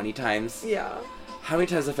 Maybe 20 times? Yeah. How many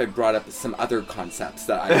times have I brought up some other concepts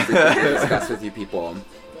that I frequently discuss with you people?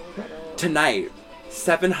 Tonight,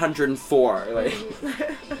 704. Like,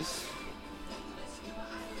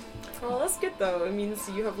 Oh, that's good though. It means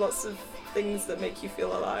you have lots of things that make you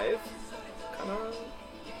feel alive. Kinda.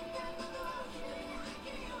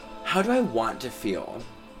 how do I want to feel?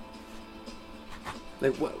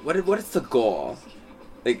 Like, what is the goal?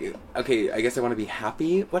 Like, okay, I guess I want to be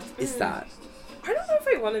happy. What is that? I don't know if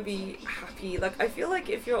I want to be happy. Like, I feel like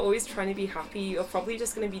if you're always trying to be happy, you're probably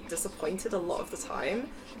just going to be disappointed a lot of the time.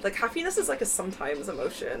 Like, happiness is like a sometimes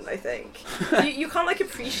emotion, I think. you can't, like,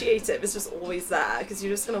 appreciate it if it's just always there, because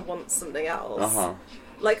you're just going to want something else. Uh-huh.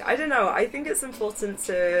 Like, I don't know. I think it's important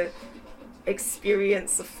to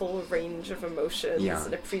experience the full range of emotions. Yeah.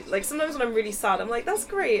 And like, sometimes when I'm really sad, I'm like, that's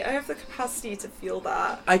great. I have the capacity to feel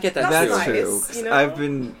that. I get that That's That's too. nice, true. 'Cause you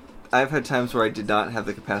know? I've had times where I did not have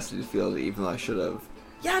the capacity to feel it, even though I should have.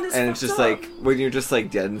 Yeah, and it's And it's fucked just up. like, when you're just, like,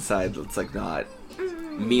 dead inside, it's, like, not...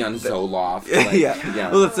 Me on Zoloft. Like, yeah.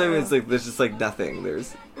 Well, that's what I mean. It's like, there's just, like, nothing.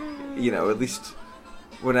 There's, you know, at least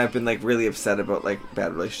when I've been, like, really upset about, like,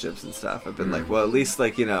 bad relationships and stuff, I've been like, well, at least,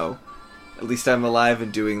 like, you know, at least I'm alive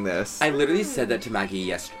and doing this. I literally said that to Maggie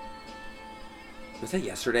yesterday. Was that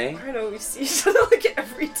yesterday? I don't know, we see each other like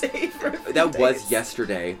every day for a few That was days.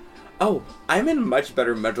 yesterday. Oh, I'm in much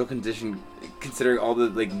better mental condition considering all the,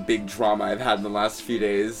 like, big drama I've had in the last few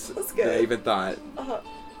days. That's Than I good. even thought. Uh-huh.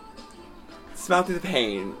 Smile through the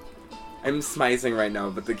pain. I'm smizing right now,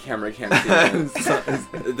 but the camera can't see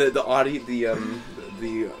it. the audio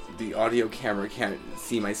the audio camera can't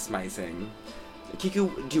see my smizing. Kiku,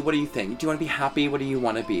 what do you think? Do you want to be happy? What do you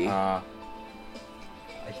want to be? I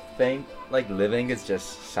think like living is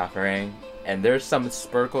just suffering, and there's some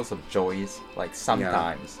sparkles of joys, like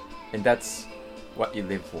sometimes, and that's what you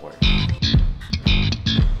live for.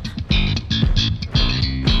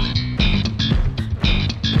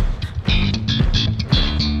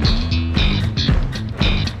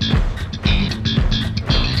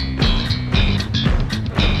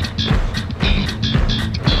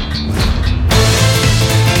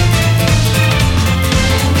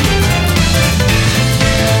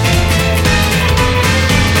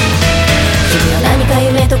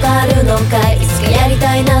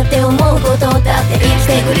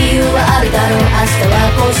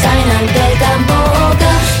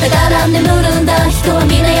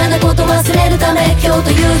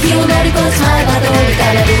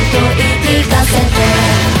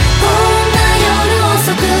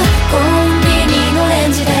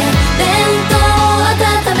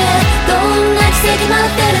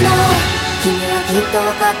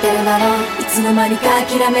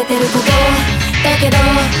 諦めてることだけど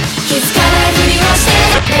気づかないふりをし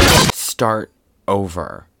て Start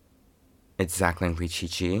over. Exactly,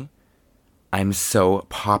 Chi-Chi. I'm so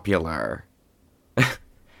popular.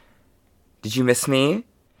 Did you miss me?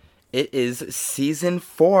 It is season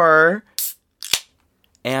 4.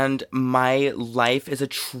 And my life is a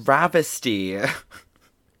travesty.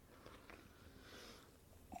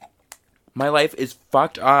 My life is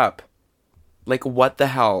fucked up. Like, what the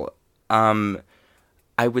hell?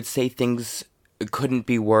 I would say things couldn't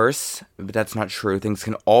be worse, but that's not true. Things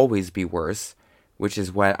can always be worse, which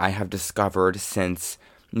is what I have discovered since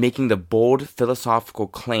making the bold philosophical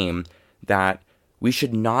claim that we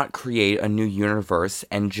should not create a new universe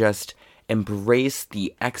and just embrace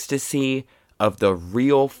the ecstasy of the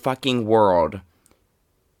real fucking world.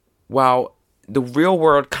 Well, the real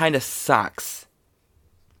world kind of sucks.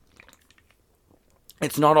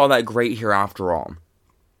 it's not all that great here after all.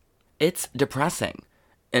 It's depressing.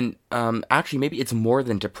 And actually, maybe it's more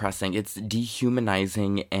than depressing. It's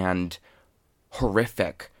dehumanizing and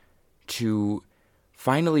horrific to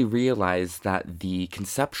finally realize that the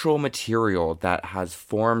conceptual material that has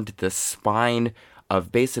formed the spine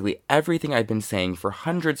of basically everything I've been saying for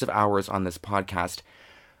hundreds of hours on this podcast,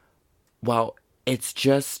 well, it's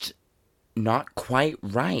just not quite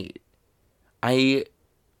right. I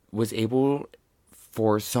was able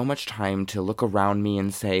for so much time to look around me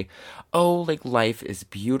and say, oh, like, life is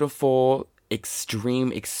beautiful.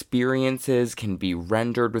 Extreme experiences can be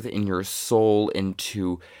rendered within your soul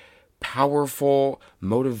into powerful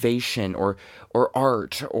motivation or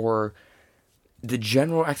art or the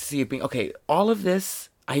general ecstasy of being, okay, all of this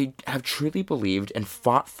I have truly believed and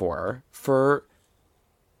fought for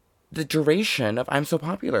the duration of I'm So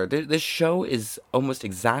Popular. This show is almost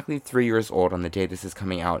exactly 3 years old on the day this is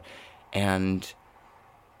coming out, and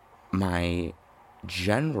my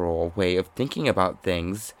general way of thinking about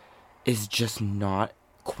things is just not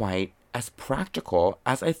quite as practical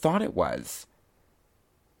as I thought it was.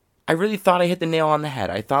 I really thought I hit the nail on the head.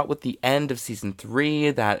 I thought with the end of season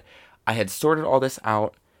 3 that I had sorted all this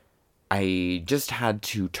out. I just had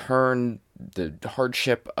to turn the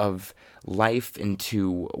hardship of life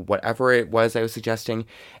into whatever it was I was suggesting.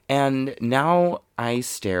 And now I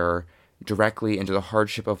stare directly into the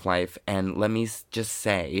hardship of life. And let me just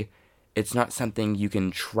say, it's not something you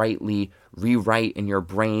can tritely rewrite in your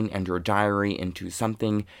brain and your diary into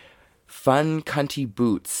something fun, cunty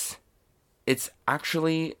boots. It's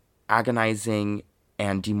actually agonizing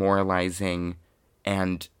and demoralizing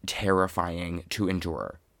and terrifying to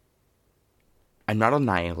endure. I'm not a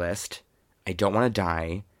nihilist. I don't want to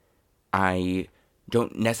die. I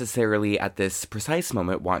don't necessarily at this precise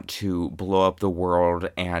moment want to blow up the world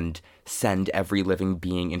and send every living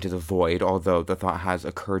being into the void, although the thought has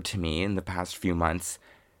occurred to me in the past few months.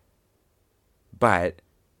 But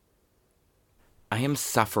I am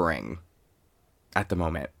suffering at the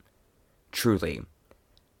moment. Truly.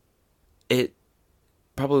 It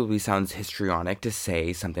probably sounds histrionic to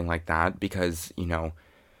say something like that because, you know,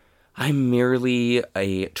 I'm merely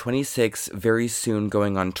a 26, very soon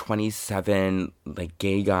going on 27, like,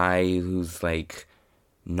 gay guy who's, like,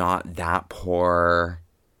 not that poor.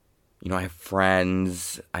 You know, I have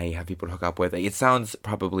friends, I have people to hook up with. It sounds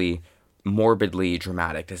probably morbidly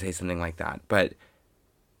dramatic to say something like that, but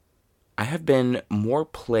I have been more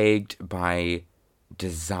plagued by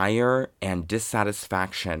desire and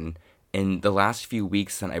dissatisfaction in the last few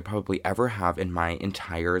weeks than I probably ever have in my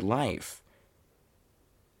entire life.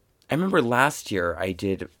 I remember last year I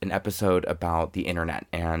did an episode about the internet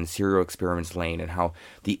and Serial Experiments Lane and how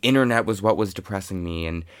the internet was what was depressing me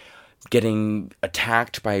and getting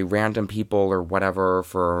attacked by random people or whatever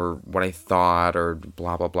for what I thought or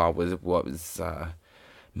blah, blah, blah was what was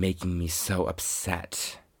making me so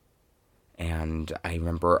upset. And I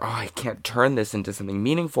remember, oh, I can't turn this into something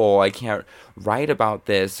meaningful. I can't write about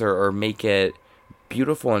this or make it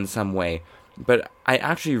beautiful in some way. But I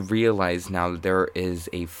actually realize now that there is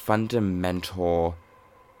a fundamental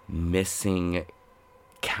missing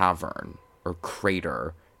cavern or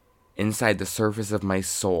crater inside the surface of my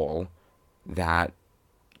soul that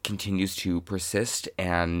continues to persist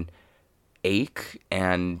and ache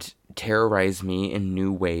and terrorize me in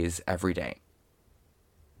new ways every day.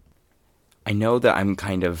 I know that I'm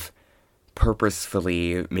kind of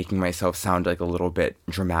purposefully making myself sound like a little bit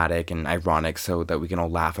dramatic and ironic so that we can all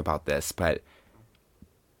laugh about this, but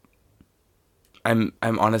I'm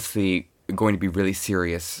honestly going to be really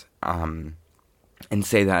serious and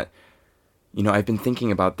say that, you know, I've been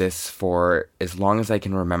thinking about this for as long as I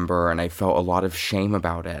can remember, and I felt a lot of shame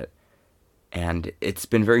about it, and it's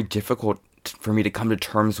been very difficult for me to come to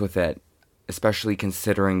terms with it, especially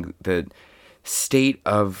considering the state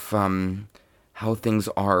of how things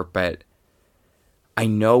are, but I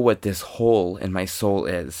know what this hole in my soul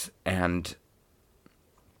is, and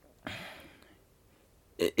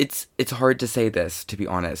it's hard to say this, to be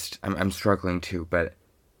honest. I'm struggling too, but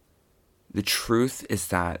the truth is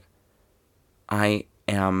that I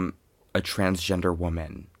am a transgender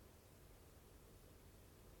woman.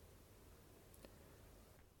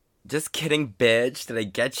 Just kidding, bitch. Did I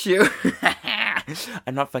get you?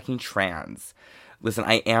 I'm not fucking trans. Listen,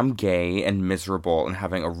 I am gay and miserable and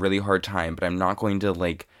having a really hard time, but I'm not going to,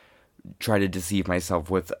 like, try to deceive myself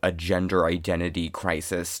with a gender identity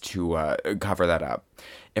crisis to cover that up.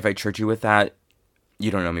 If I tricked you with that, you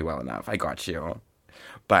don't know me well enough. I got you.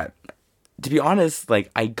 But to be honest, like,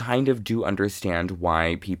 I kind of do understand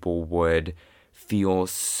why people would feel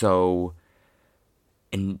so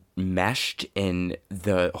enmeshed in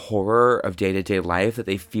the horror of day-to-day life that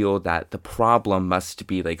they feel that the problem must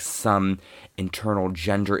be like some internal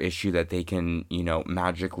gender issue that they can,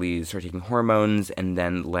 magically start taking hormones and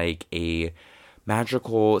then like a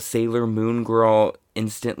magical Sailor Moon girl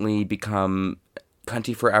instantly become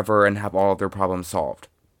cunty forever and have all of their problems solved.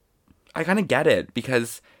 I kind of get it,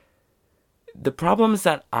 because the problems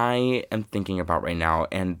that I am thinking about right now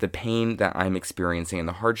and the pain that I'm experiencing and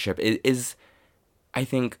the hardship is, I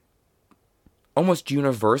think, almost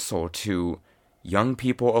universal to young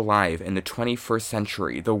people alive in the 21st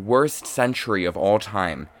century, the worst century of all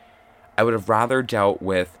time. I would have rather dealt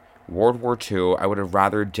with World War II. I would have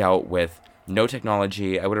rather dealt with no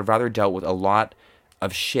technology. I would have rather dealt with a lot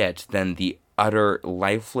of shit than the utter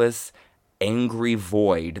lifeless, angry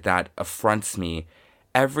void that affronts me.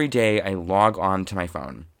 Every day I log on to my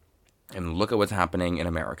phone and look at what's happening in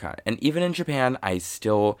America. And even in Japan, I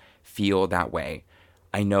still feel that way.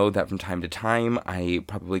 I know that from time to time, I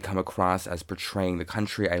probably come across as portraying the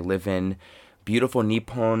country I live in, beautiful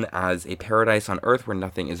Nippon, as a paradise on earth where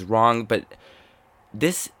nothing is wrong. But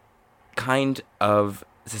this kind of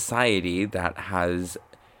society that has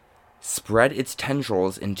spread its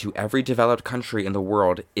tendrils into every developed country in the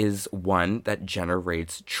world is one that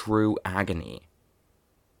generates true agony.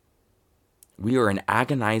 We are in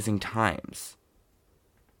agonizing times.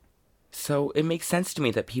 So it makes sense to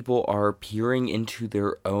me that people are peering into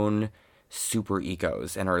their own super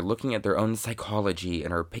egos and are looking at their own psychology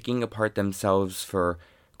and are picking apart themselves for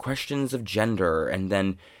questions of gender and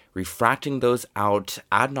then refracting those out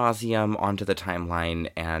ad nauseum onto the timeline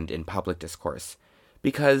and in public discourse.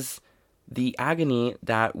 Because the agony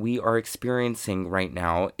that we are experiencing right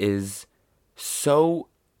now is so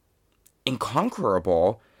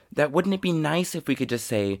inconquerable that wouldn't it be nice if we could just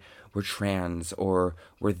say, we're trans, or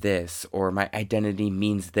we're this, or my identity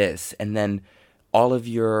means this, and then all of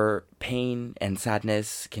your pain and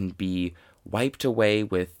sadness can be wiped away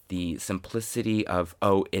with the simplicity of,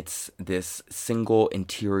 oh, it's this single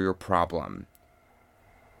interior problem.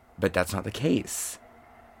 But that's not the case.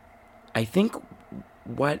 I think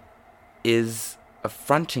what is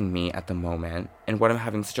affronting me at the moment, and what I'm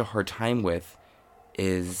having such a hard time with,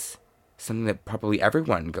 is something that probably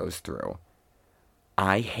everyone goes through.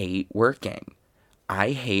 I hate working.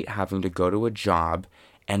 I hate having to go to a job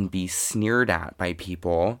and be sneered at by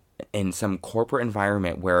people in some corporate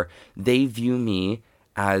environment where they view me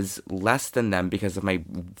as less than them because of my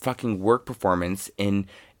fucking work performance in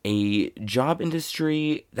a job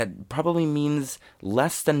industry that probably means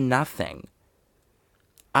less than nothing.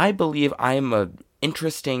 I believe I am an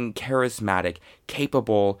interesting, charismatic,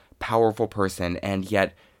 capable, powerful person, and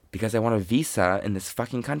yet, because I want a visa in this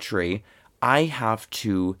fucking country, I have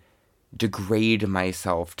to degrade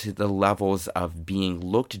myself to the levels of being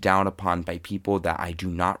looked down upon by people that I do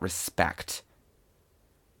not respect.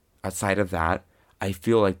 Outside of that, I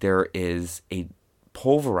feel like there is a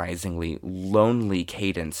pulverizingly lonely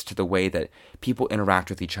cadence to the way that people interact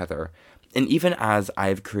with each other. And even as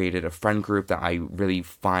I've created a friend group that I really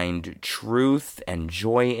find truth and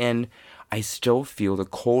joy in, I still feel the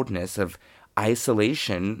coldness of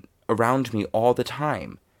isolation around me all the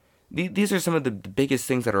time. These are some of the biggest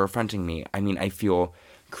things that are affronting me. I mean, I feel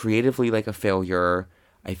creatively like a failure.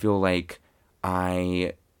 I feel like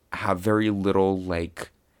I have very little,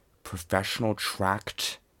 professional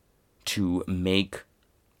tract to make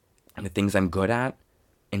the things I'm good at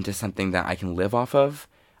into something that I can live off of.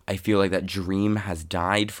 I feel like that dream has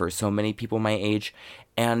died for so many people my age.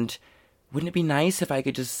 And wouldn't it be nice if I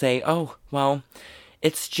could just say, oh, well,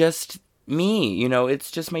 it's just me,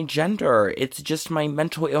 it's just my gender, it's just my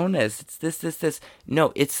mental illness, it's this.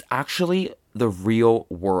 No, it's actually the real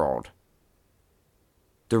world.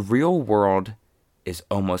 The real world is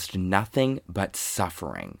almost nothing but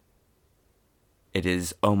suffering. It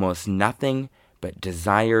is almost nothing but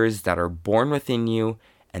desires that are born within you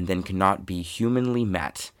and then cannot be humanly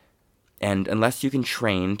met. And unless you can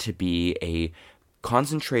train to be a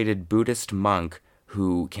concentrated Buddhist monk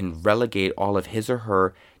who can relegate all of his or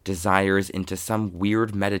her desires into some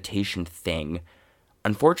weird meditation thing,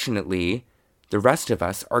 unfortunately, the rest of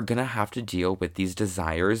us are gonna have to deal with these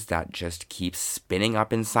desires that just keep spinning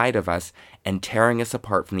up inside of us and tearing us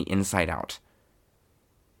apart from the inside out.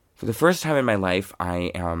 For the first time in my life,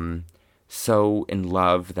 I am so in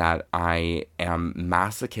love that I am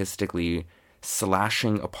masochistically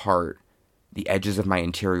slashing apart the edges of my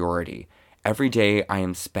interiority. Every day I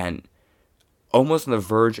am spent almost on the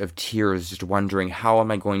verge of tears, just wondering how am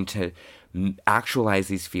I going to actualize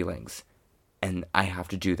these feelings. And I have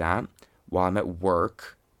to do that while I'm at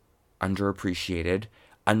work, underappreciated,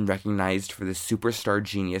 unrecognized for the superstar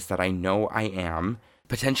genius that I know I am,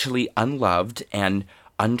 potentially unloved and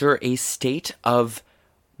under a state of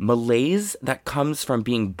malaise that comes from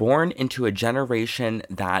being born into a generation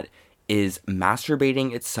that is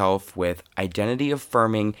masturbating itself with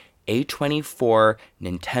identity-affirming A24,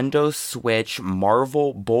 Nintendo Switch,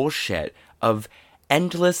 Marvel bullshit of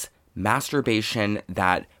endless masturbation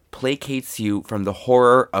that placates you from the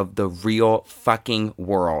horror of the real fucking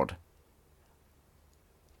world.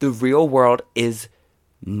 The real world is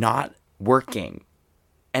not working,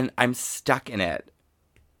 and I'm stuck in it.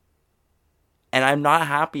 And I'm not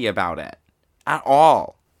happy about it at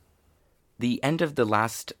all. The end of the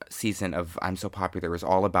last season of I'm So Popular was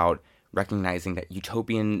all about recognizing that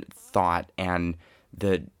utopian thought and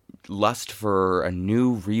the lust for a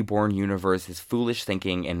new reborn universe is foolish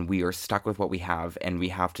thinking, and we are stuck with what we have, and we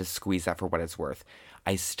have to squeeze that for what it's worth.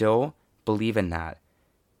 I still believe in that,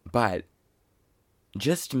 but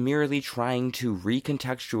just merely trying to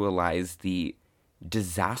recontextualize the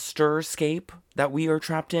disaster-scape that we are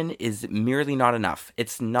trapped in is merely not enough.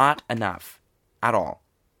 It's not enough. At all.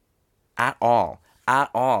 At all. At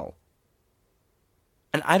all.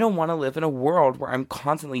 And I don't want to live in a world where I'm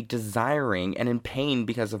constantly desiring and in pain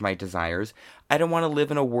because of my desires. I don't want to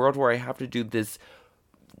live in a world where I have to do this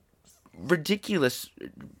ridiculous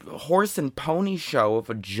horse and pony show of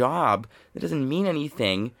a job that doesn't mean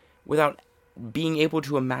anything without being able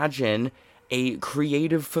to imagine a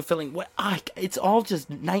creative, fulfilling... it's all just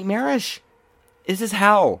nightmarish. This is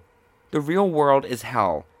hell. The real world is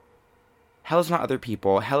hell. Hell is not other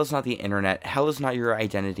people. Hell is not the internet. Hell is not your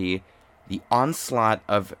identity. The onslaught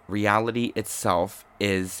of reality itself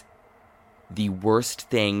is the worst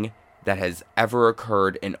thing that has ever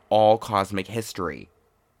occurred in all cosmic history.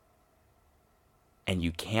 And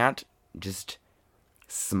you can't just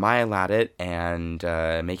smile at it and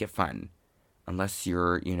make it fun. Unless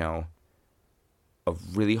you're, a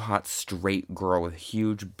really hot straight girl with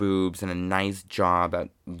huge boobs and a nice job that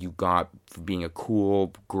you got for being a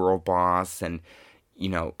cool girl boss. And,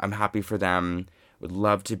 I'm happy for them. Would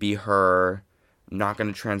love to be her. I'm not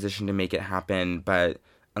going to transition to make it happen. But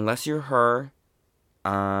unless you're her,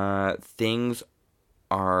 things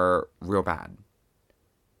are real bad.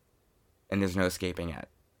 And there's no escaping it.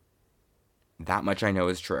 That much I know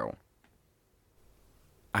is true.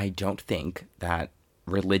 I don't think that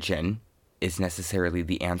religion is necessarily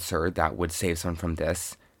the answer that would save someone from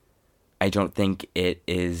this. I don't think it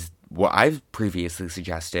is what I've previously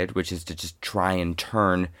suggested, which is to just try and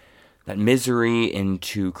turn that misery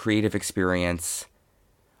into creative experience.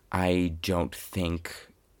 I don't think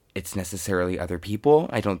it's necessarily other people.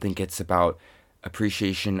 I don't think it's about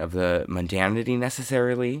appreciation of the mundanity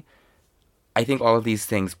necessarily. I think all of these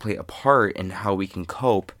things play a part in how we can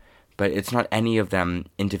cope, but it's not any of them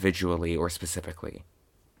individually or specifically.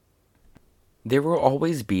 There will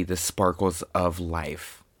always be the sparkles of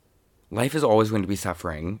life. Life is always going to be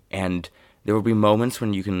suffering, and there will be moments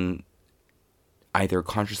when you can either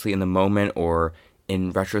consciously in the moment or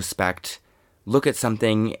in retrospect look at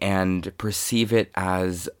something and perceive it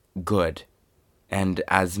as good and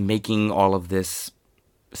as making all of this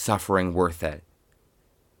suffering worth it.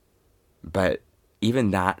 But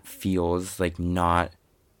even that feels like not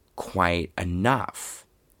quite enough.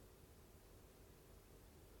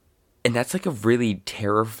 And that's like a really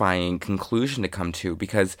terrifying conclusion to come to,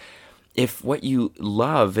 because if what you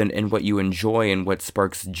love and what you enjoy and what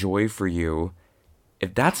sparks joy for you,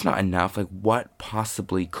 if that's not enough, like what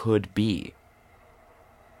possibly could be?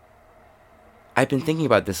 I've been thinking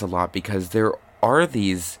about this a lot because there are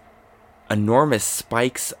these enormous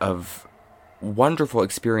spikes of wonderful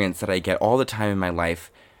experience that I get all the time in my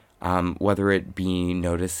life, whether it be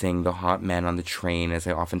noticing the hot men on the train, as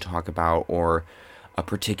I often talk about, or a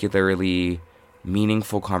particularly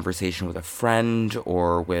meaningful conversation with a friend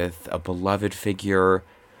or with a beloved figure,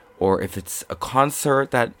 or if it's a concert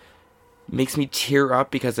that makes me tear up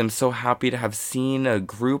because I'm so happy to have seen a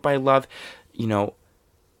group I love.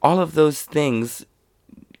 All of those things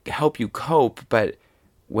help you cope, but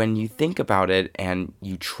when you think about it and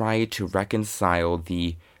you try to reconcile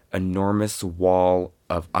the enormous wall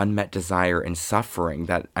of unmet desire and suffering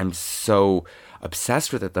that I'm so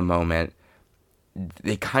obsessed with at the moment,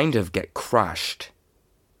 they kind of get crushed.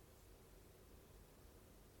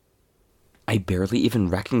 I barely even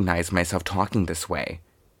recognize myself talking this way.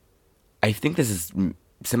 I think this is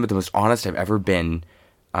some of the most honest I've ever been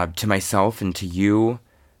to myself and to you,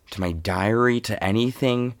 to my diary, to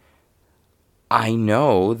anything. I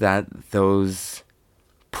know that those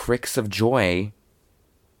pricks of joy,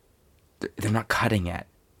 they're not cutting it.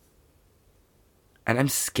 And I'm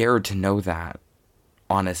scared to know that,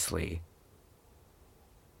 honestly.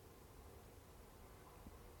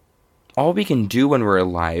 all we can do when we're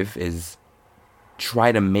alive is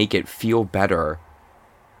try to make it feel better.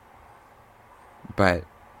 But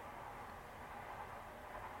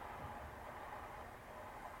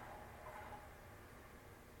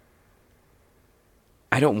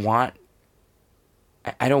I don't want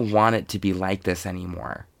it to be like this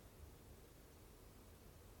anymore.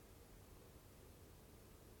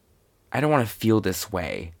 I don't want to feel this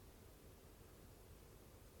way.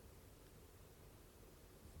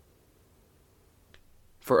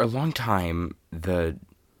 For a long time,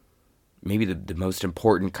 maybe the most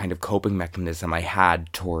important kind of coping mechanism I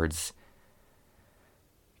had towards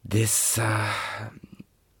this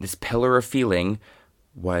pillar of feeling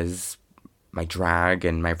was my drag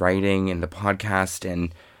and my writing and the podcast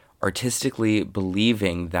and artistically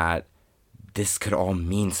believing that this could all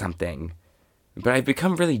mean something. But I've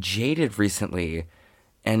become really jaded recently,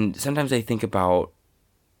 and sometimes I think about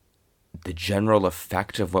the general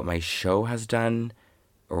effect of what my show has done,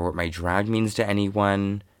 or what my drag means to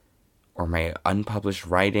anyone, or my unpublished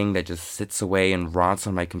writing that just sits away and rots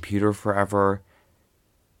on my computer forever.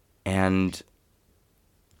 And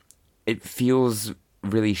it feels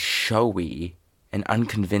really showy and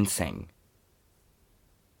unconvincing.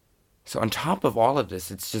 So on top of all of this,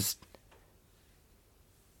 it's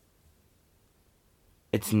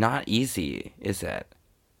not easy, is it?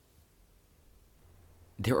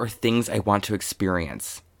 There are things I want to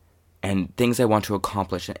experience, and things I want to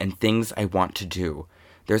accomplish, and things I want to do.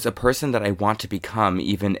 There's a person that I want to become,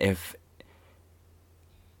 even if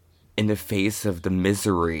in the face of the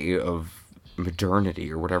misery of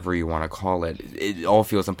modernity, or whatever you want to call it, it all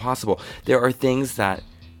feels impossible. There are things that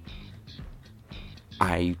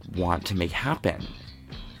I want to make happen.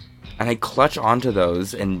 And I clutch onto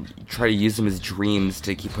those and try to use them as dreams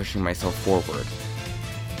to keep pushing myself forward.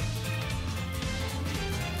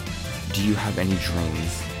 Do you have any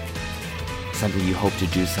dreams? Something you hope to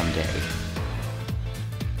do someday?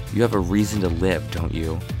 You have a reason to live, don't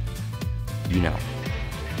you? You know,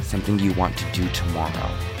 something you want to do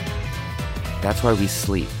tomorrow. That's why we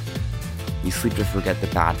sleep. We sleep to forget the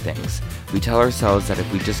bad things. We tell ourselves that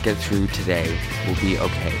if we just get through today, we'll be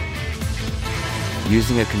okay.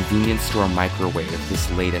 Using a convenience store microwave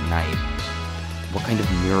this late at night, what kind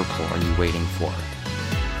of miracle are you waiting for?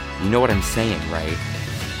 You know what I'm saying, right?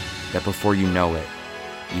 That before you know it,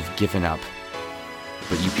 you've given up,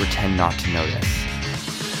 but you pretend not to notice.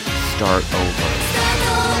 Start over.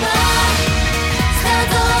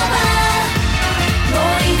 も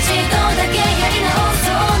う一度だけやり直そ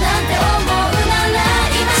うなんて思うなら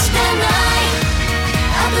今しかない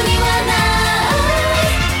後にはな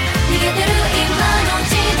い逃げてる今の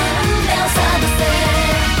自分目を覚ませ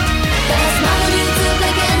ガラス窓に映った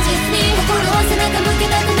現実に心は背中向け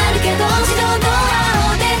たくなるけど自動ドア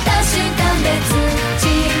を出た瞬間別人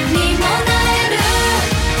にもなれる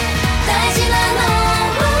大事なの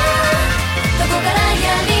はどこから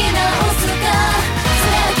やり直すかそ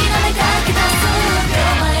れ諦めかけた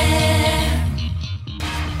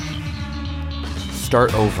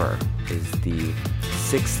Start Over is the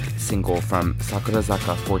 6th single from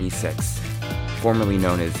Sakurazaka 46, formerly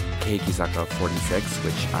known as Keikizaka 46,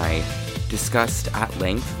 which I discussed at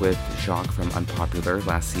length with Jacques from Unpopular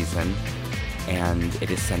last season, and it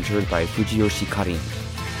is centered by Fujiyoshi Karin.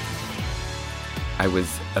 I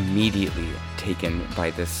was immediately taken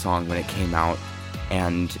by this song when it came out,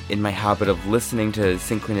 and in my habit of listening to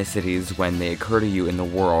synchronicities when they occur to you in the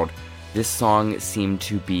world, this song seemed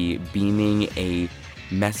to be beaming a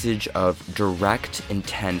message of direct,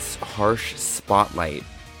 intense, harsh spotlight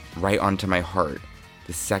right onto my heart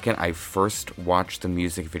the second I first watched the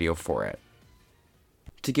music video for it.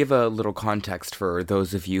 To give a little context for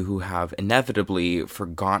those of you who have inevitably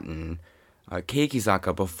forgotten,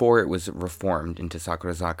 Keikizaka, before it was reformed into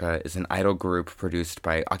Sakurazaka, is an idol group produced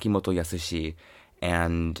by Akimoto Yasushi,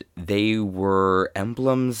 and they were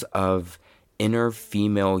emblems of inner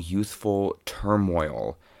female youthful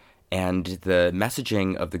turmoil. And the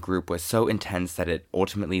messaging of the group was so intense that it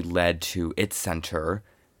ultimately led to its center,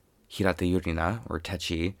 Hirata Yurina, or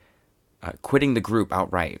Techi, quitting the group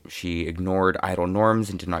outright. She ignored idol norms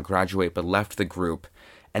and did not graduate, but left the group.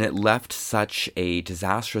 And it left such a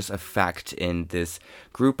disastrous effect in this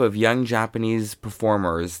group of young Japanese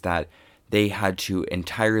performers that they had to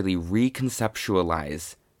entirely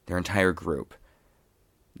reconceptualize their entire group.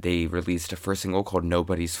 They released a first single called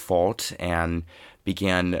Nobody's Fault and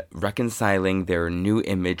began reconciling their new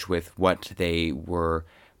image with what they were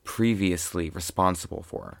previously responsible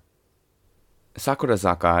for.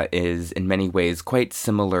 Sakurazaka is in many ways quite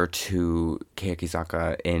similar to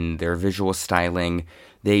Keikizaka in their visual styling.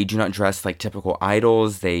 They do not dress like typical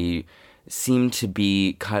idols. They seem to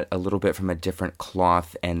be cut a little bit from a different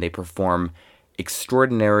cloth, and they perform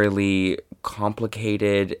extraordinarily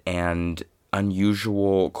complicated and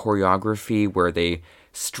unusual choreography where they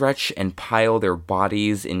stretch and pile their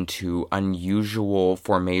bodies into unusual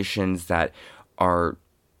formations that are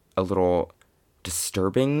a little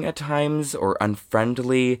disturbing at times or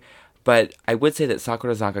unfriendly. But I would say that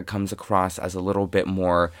Sakurazaka comes across as a little bit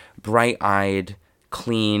more bright-eyed,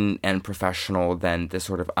 clean, and professional than the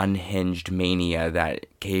sort of unhinged mania that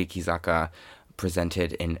Keikizaka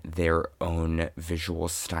presented in their own visual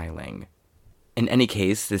styling. In any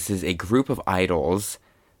case, this is a group of idols,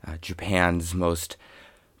 Japan's most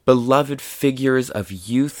beloved figures of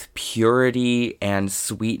youth, purity, and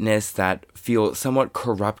sweetness that feel somewhat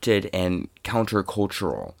corrupted and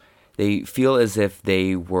countercultural. They feel as if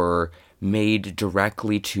they were made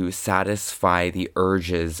directly to satisfy the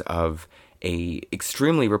urges of a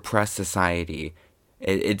extremely repressed society.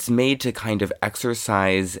 It's made to kind of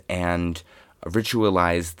exercise and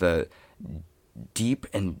ritualize the deep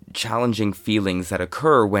and challenging feelings that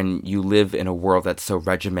occur when you live in a world that's so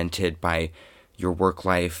regimented by your work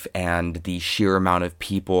life and the sheer amount of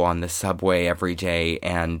people on the subway every day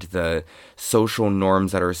and the social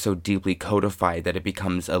norms that are so deeply codified that it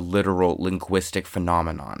becomes a literal linguistic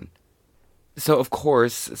phenomenon. So, of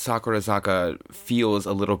course, Sakurazaka feels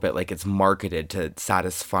a little bit like it's marketed to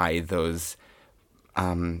satisfy those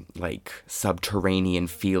subterranean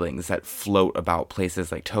feelings that float about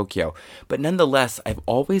places like Tokyo. But nonetheless, I've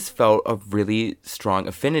always felt a really strong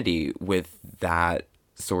affinity with that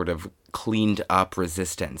sort of cleaned up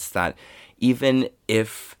resistance, that even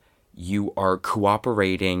if you are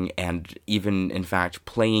cooperating and even, in fact,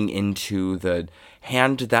 playing into the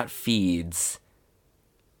hand that feeds,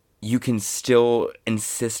 you can still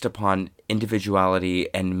insist upon individuality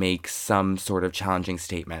and make some sort of challenging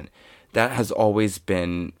statement. That has always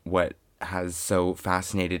been what has so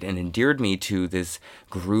fascinated and endeared me to this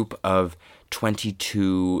group of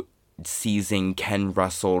 22 seizing Ken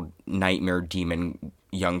Russell nightmare demon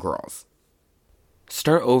young girls.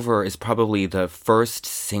 Start Over is probably the first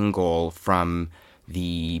single from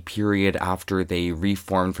the period after they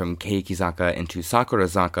reformed from Keikizaka into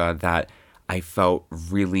Sakurazaka that I felt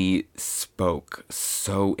really spoke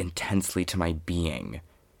so intensely to my being.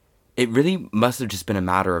 It really must have just been a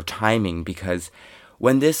matter of timing, because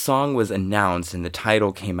when this song was announced and the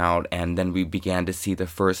title came out and then we began to see the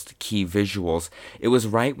first key visuals, it was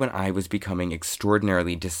right when I was becoming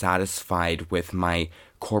extraordinarily dissatisfied with my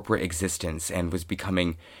corporate existence and was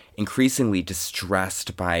becoming increasingly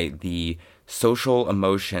distressed by the social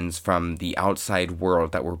emotions from the outside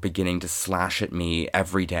world that were beginning to slash at me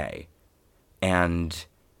every day. And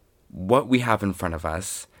what we have in front of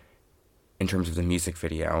us, in terms of the music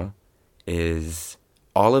video, is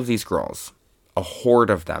all of these girls, a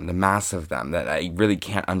horde of them, the mass of them that I really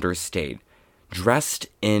can't understate, dressed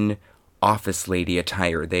in office lady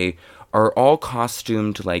attire. They are all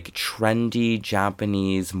costumed like trendy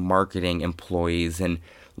Japanese marketing employees in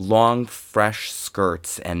long, fresh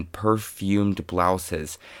skirts and perfumed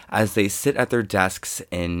blouses as they sit at their desks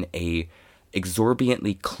in a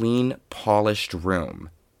exorbitantly clean, polished room.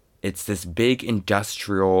 It's this big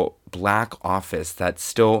industrial black office that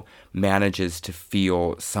still manages to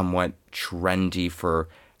feel somewhat trendy for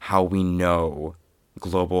how we know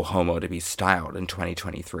Global Homo to be styled in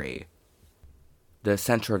 2023. The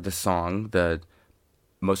center of the song, the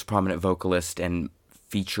most prominent vocalist and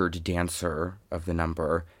featured dancer of the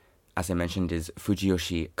number, as I mentioned, is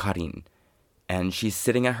Fujiyoshi Karin. And she's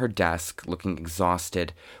sitting at her desk, looking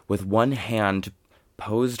exhausted, with one hand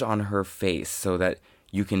posed on her face so that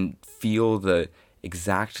you can feel the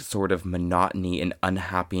exact sort of monotony and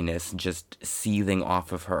unhappiness just seething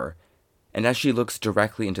off of her. And as she looks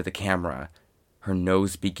directly into the camera, her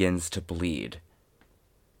nose begins to bleed.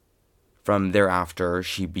 From thereafter,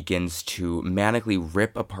 she begins to manically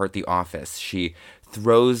rip apart the office. She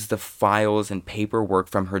throws the files and paperwork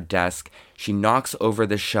from her desk. She knocks over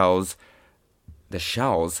the shelves.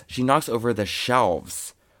 She knocks over the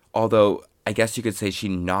shelves. Although, I guess you could say she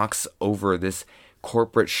knocks over this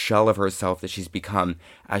corporate shell of herself that she's become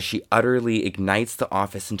as she utterly ignites the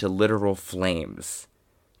office into literal flames.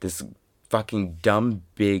 This fucking dumb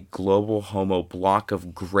big Global Homo block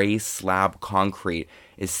of gray slab concrete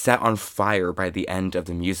is set on fire by the end of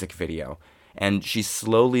the music video, and she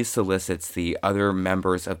slowly solicits the other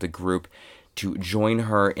members of the group to join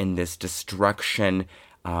her in this destruction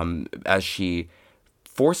as she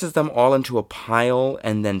forces them all into a pile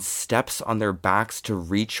and then steps on their backs to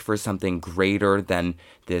reach for something greater than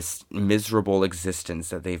this miserable existence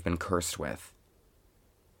that they've been cursed with.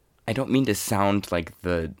 I don't mean to sound like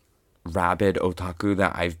the rabid otaku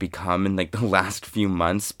that I've become in like the last few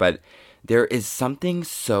months, but there is something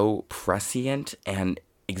so prescient and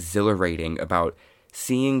exhilarating about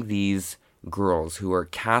seeing these girls who are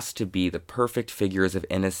cast to be the perfect figures of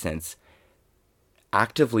innocence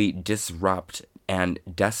actively disrupt and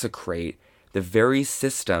desecrate the very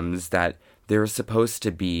systems that they're supposed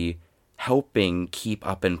to be helping keep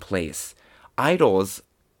up in place. Idols,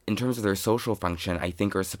 in terms of their social function, I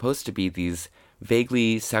think are supposed to be these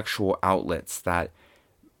vaguely sexual outlets that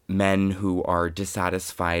men who are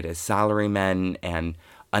dissatisfied as salarymen and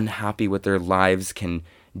unhappy with their lives can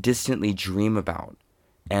distantly dream about.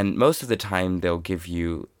 And most of the time they'll give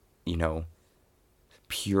you,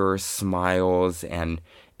 pure smiles and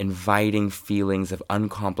inviting feelings of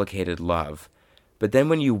uncomplicated love. But then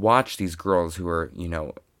when you watch these girls who are,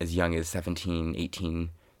 as young as 17, 18,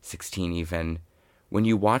 16 even, when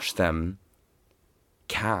you watch them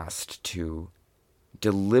cast to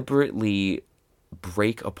deliberately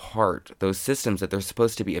break apart those systems that they're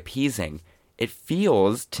supposed to be appeasing, it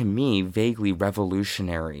feels to me vaguely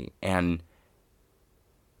revolutionary, and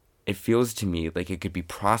it feels to me like it could be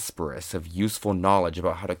prosperous of useful knowledge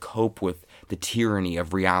about how to cope with the tyranny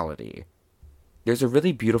of reality. There's a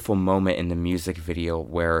really beautiful moment in the music video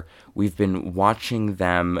where we've been watching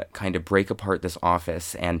them kind of break apart this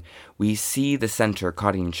office, and we see the center,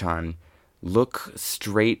 Karin-chan, look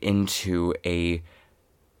straight into a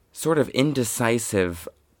sort of indecisive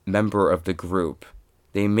member of the group.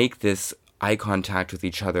 They make this eye contact with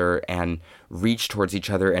each other and reach towards each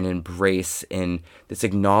other and embrace in this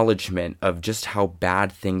acknowledgement of just how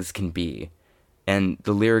bad things can be. And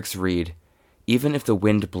the lyrics read, "Even if the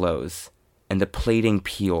wind blows and the plating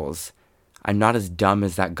peels, I'm not as dumb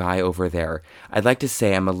as that guy over there. I'd like to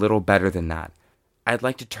say I'm a little better than that. I'd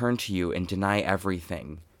like to turn to you and deny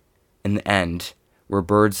everything. In the end, we're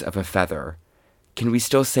birds of a feather. Can we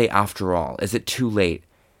still say after all? Is it too late?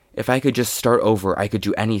 If I could just start over, I could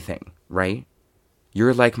do anything, right?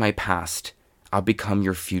 You're like my past. I'll become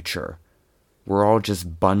your future. We're all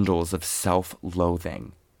just bundles of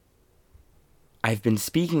self-loathing." I've been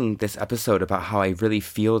speaking this episode about how I really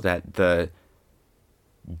feel that the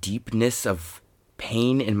deepness of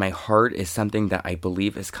pain in my heart is something that I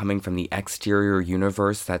believe is coming from the exterior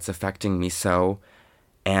universe that's affecting me so.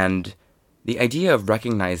 And the idea of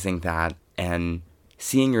recognizing that and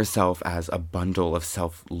seeing yourself as a bundle of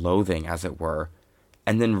self-loathing, as it were,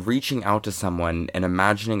 and then reaching out to someone and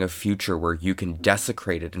imagining a future where you can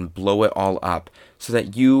desecrate it and blow it all up so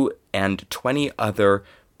that you and 20 other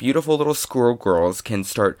beautiful little squirrel girls can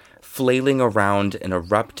start flailing around an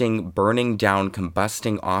erupting, burning down,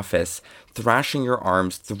 combusting office, thrashing your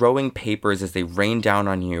arms, throwing papers as they rain down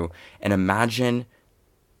on you, and imagine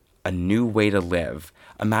a new way to live.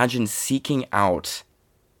 Imagine seeking out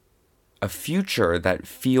a future that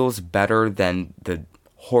feels better than the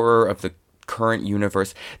horror of the current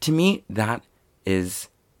universe. To me, that is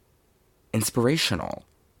inspirational.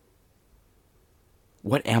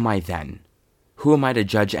 What am I then? Who am I to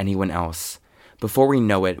judge anyone else? Before we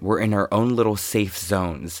know it, we're in our own little safe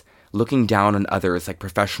zones, looking down on others like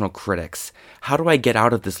professional critics. How do I get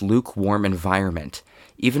out of this lukewarm environment?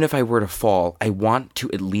 Even if I were to fall, I want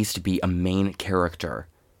to at least be a main character.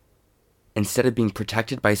 Instead of being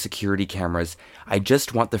protected by security cameras, I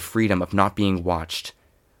just want the freedom of not being watched.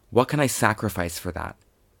 What can I sacrifice for that?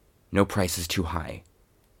 No price is too high.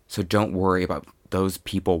 So don't worry about those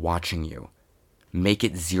people watching you. Make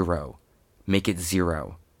it zero. Make it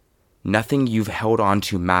zero. Nothing you've held on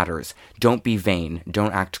to matters. Don't be vain.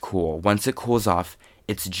 Don't act cool. Once it cools off,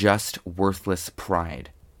 it's just worthless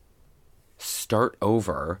pride. Start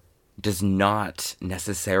over does not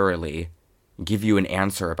necessarily give you an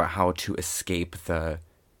answer about how to escape the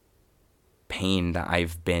pain that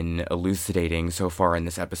I've been elucidating so far in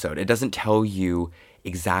this episode. It doesn't tell you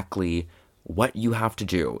exactly what you have to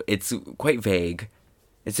do. It's quite vague.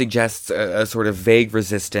 It suggests a sort of vague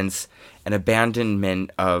resistance, an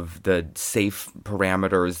abandonment of the safe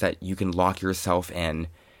parameters that you can lock yourself in.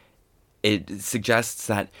 It suggests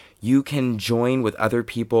that you can join with other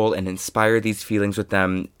people and inspire these feelings with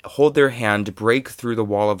them, hold their hand, break through the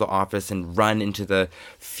wall of the office, and run into the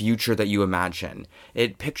future that you imagine.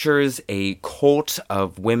 It pictures a cult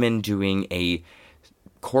of women doing a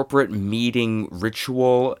corporate meeting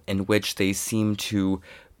ritual in which they seem to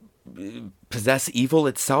possess evil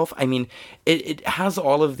itself. I mean, it has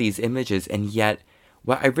all of these images, and yet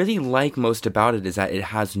what I really like most about it is that it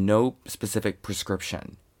has no specific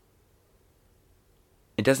prescription.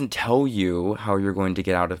 It doesn't tell you how you're going to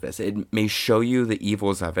get out of this. It may show you the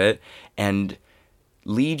evils of it and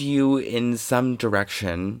lead you in some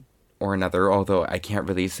direction or another, although I can't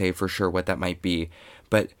really say for sure what that might be.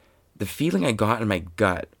 But the feeling I got in my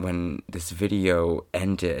gut when this video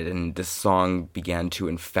ended and this song began to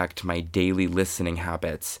infect my daily listening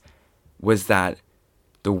habits was that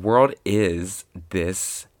the world is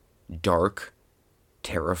this dark,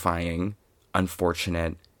 terrifying,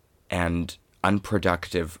 unfortunate, and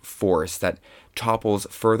unproductive force that topples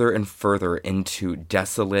further and further into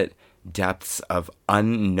desolate depths of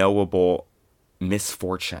unknowable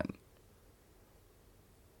misfortune.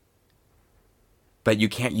 But you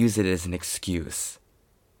can't use it as an excuse.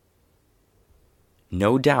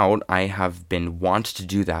 No doubt I have been wont to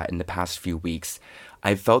do that in the past few weeks.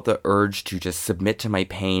 I've felt the urge to just submit to my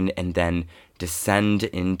pain and then descend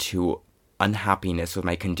into unhappiness with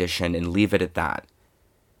my condition and leave it at that.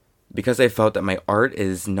 Because I felt that my art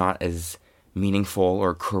is not as meaningful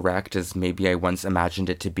or correct as maybe I once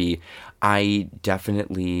imagined it to be, I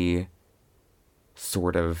definitely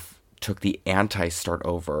sort of took the anti-start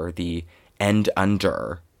over, the end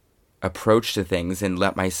under approach to things and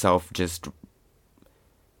let myself just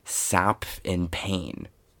sap in pain.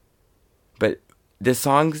 But this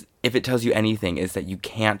song, if it tells you anything, is that you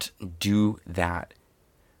can't do that.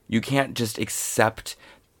 You can't just accept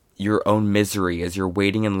your own misery as you're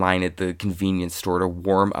waiting in line at the convenience store to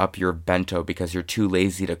warm up your bento because you're too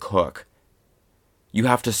lazy to cook. You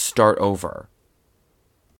have to start over.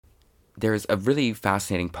 There's a really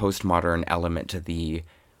fascinating postmodern element to the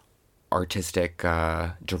artistic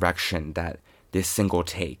direction that this single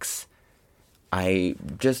takes. I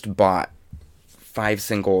just bought 5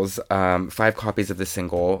 singles, 5 copies of the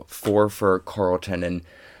single, 4 for Carlton and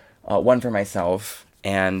 1 for myself.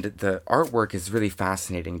 And the artwork is really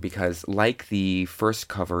fascinating because, like the first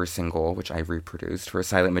cover single, which I reproduced for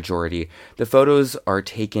Silent Majority, the photos are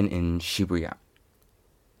taken in Shibuya.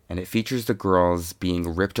 And it features the girls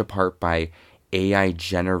being ripped apart by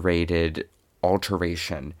AI-generated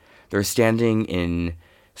alteration. They're standing in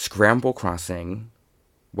Scramble Crossing,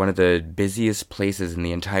 one of the busiest places in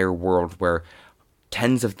the entire world where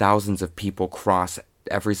tens of thousands of people cross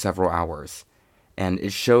every several hours. And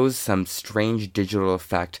it shows some strange digital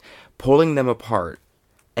effect pulling them apart,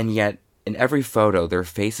 and yet in every photo their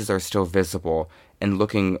faces are still visible and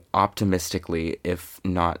looking optimistically, if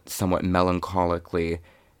not somewhat melancholically,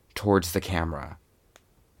 towards the camera.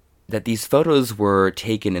 That these photos were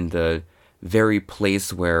taken in the very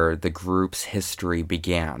place where the group's history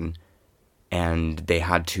began, and they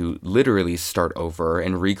had to literally start over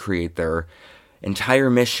and recreate their entire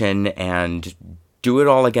mission and do it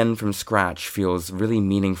all again from scratch feels really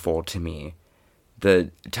meaningful to me. The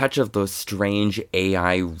touch of those strange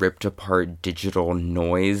AI ripped apart digital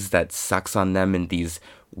noise that sucks on them in these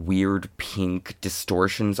weird pink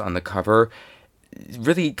distortions on the cover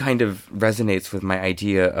really kind of resonates with my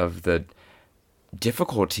idea of the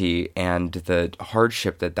difficulty and the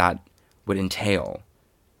hardship that would entail.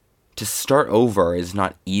 To start over is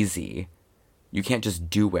not easy. You can't just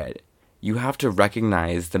do it. You have to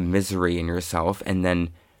recognize the misery in yourself and then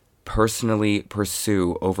personally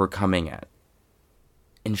pursue overcoming it.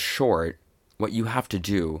 In short, what you have to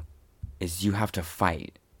do is you have to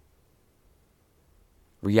fight.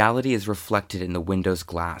 Reality is reflected in the window's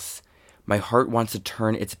glass. My heart wants to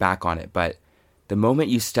turn its back on it, but the moment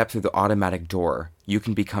you step through the automatic door, you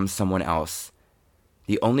can become someone else.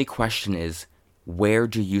 The only question is, where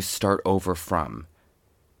do you start over from?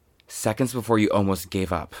 Seconds before you almost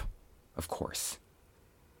gave up, of course.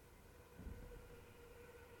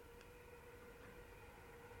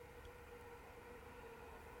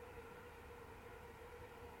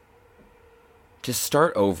 To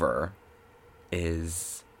start over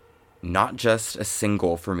is not just a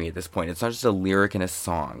single for me at this point. It's not just a lyric in a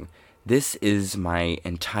song. This is my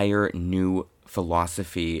entire new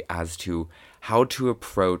philosophy as to how to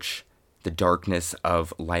approach the darkness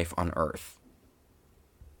of life on Earth.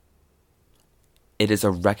 It is a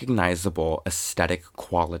recognizable aesthetic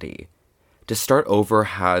quality. To start over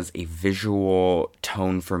has a visual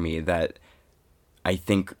tone for me that I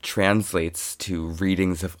think translates to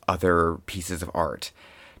readings of other pieces of art.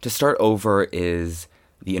 To start over is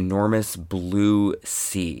the enormous blue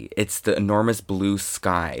sea. It's the enormous blue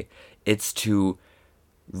sky. It's to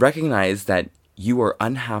recognize that you are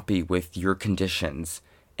unhappy with your conditions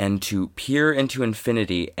and to peer into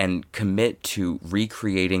infinity and commit to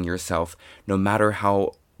recreating yourself no matter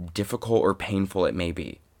how difficult or painful it may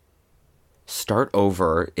be. Start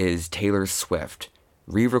Over is Taylor Swift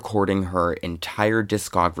re-recording her entire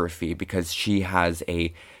discography because she has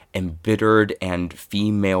a embittered and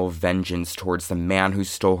female vengeance towards the man who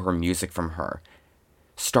stole her music from her.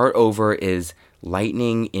 Start Over is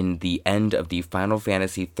Lightning in the end of the Final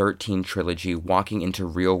Fantasy XIII trilogy walking into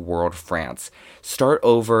real-world France. Start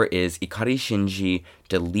Over is Ikari Shinji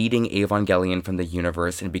deleting Evangelion from the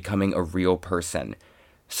universe and becoming a real person.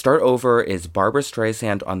 Start Over is Barbra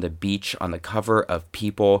Streisand on the beach on the cover of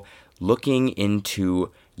People, looking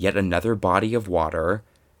into yet another body of water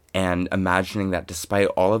and imagining that despite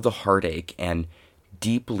all of the heartache and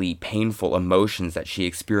deeply painful emotions that she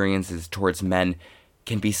experiences towards men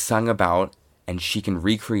can be sung about, and she can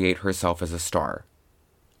recreate herself as a star.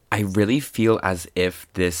 I really feel as if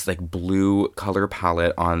this blue color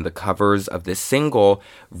palette on the covers of this single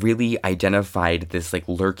really identified this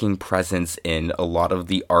lurking presence in a lot of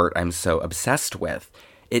the art I'm so obsessed with.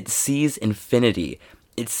 It sees infinity.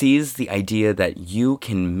 It sees the idea that you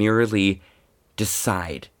can merely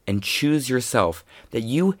decide and choose yourself, that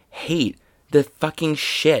you hate the fucking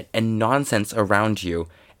shit and nonsense around you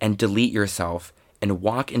and delete yourself and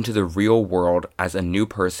walk into the real world as a new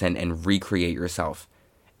person and recreate yourself.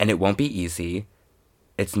 And it won't be easy.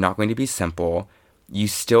 It's not going to be simple. You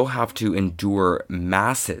still have to endure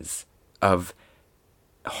masses of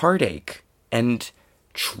heartache and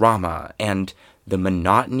trauma and the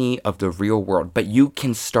monotony of the real world, but you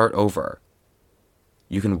can start over.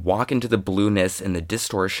 You can walk into the blueness and the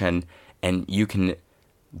distortion, and you can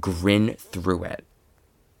grin through it.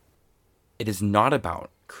 It is not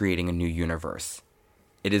about creating a new universe.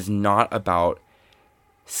 It is not about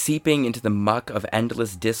seeping into the muck of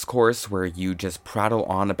endless discourse where you just prattle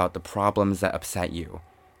on about the problems that upset you.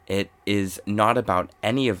 It is not about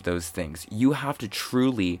any of those things. You have to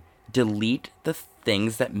truly delete the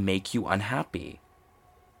things that make you unhappy.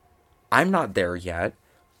 I'm not there yet,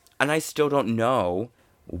 and I still don't know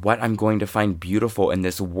what I'm going to find beautiful in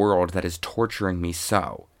this world that is torturing me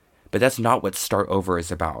so. But that's not what Start Over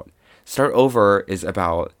is about. Start Over is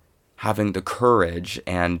about having the courage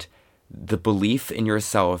and the belief in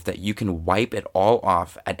yourself that you can wipe it all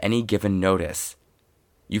off at any given notice.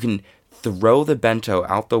 You can throw the bento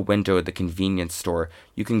out the window at the convenience store.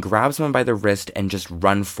 You can grab someone by the wrist and just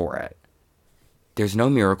run for it. There's no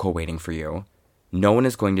miracle waiting for you. No one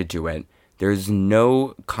is going to do it. There's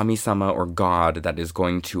no kami-sama or God that is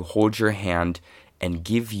going to hold your hand and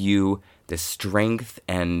give you the strength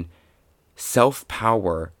and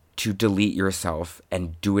self-power to delete yourself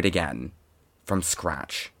and do it again from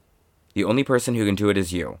scratch. The only person who can do it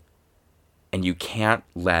is you. And you can't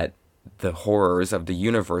let the horrors of the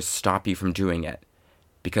universe stop you from doing it.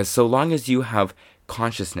 Because so long as you have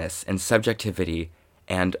consciousness and subjectivity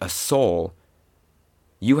and a soul,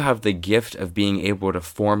 you have the gift of being able to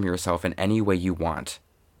form yourself in any way you want.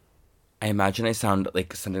 I imagine I sound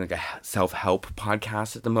like something like a self-help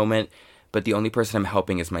podcast at the moment, but the only person I'm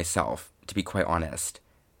helping is myself, to be quite honest.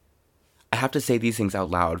 I have to say these things out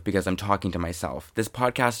loud because I'm talking to myself. This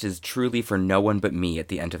podcast is truly for no one but me at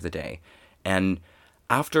the end of the day. And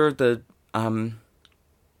after the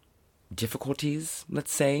difficulties,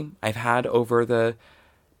 let's say, I've had over the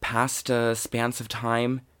past spans of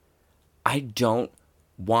time, I don't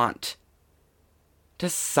want to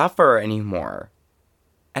suffer anymore.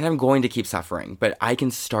 And I'm going to keep suffering, but I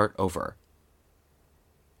can start over.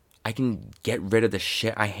 I can get rid of the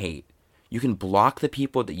shit I hate. You can block the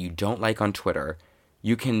people that you don't like on Twitter.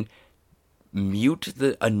 You can mute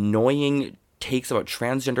the annoying takes about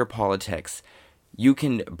transgender politics. You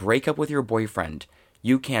can break up with your boyfriend.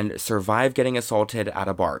 You can survive getting assaulted at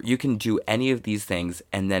a bar. You can do any of these things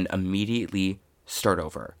and then immediately start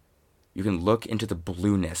over. You can look into the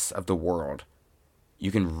blueness of the world.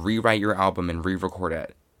 You can rewrite your album and re-record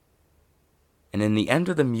it. And in the end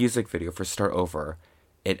of the music video for Start Over,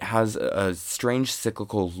 it has a strange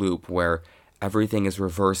cyclical loop where everything is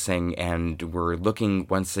reversing and we're looking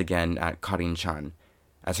once again at Karin-chan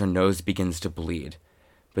as her nose begins to bleed.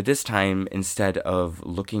 But this time, instead of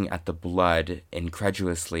looking at the blood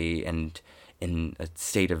incredulously and in a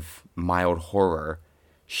state of mild horror,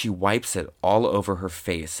 she wipes it all over her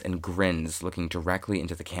face and grins, looking directly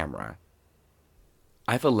into the camera.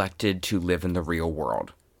 I've elected to live in the real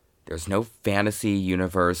world. There's no fantasy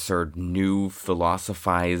universe or new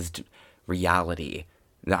philosophized reality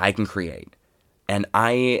that I can create. And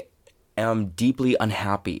I am deeply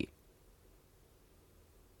unhappy.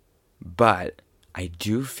 But I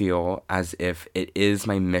do feel as if it is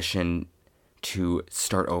my mission to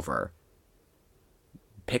start over.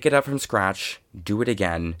 Pick it up from scratch, do it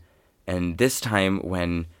again, and this time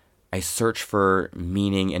when I search for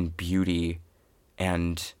meaning and beauty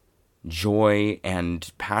and joy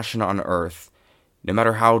and passion on earth, no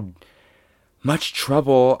matter how much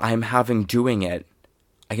trouble I'm having doing it,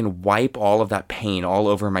 I can wipe all of that pain all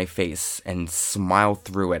over my face and smile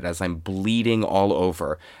through it as I'm bleeding all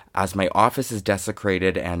over. As my office is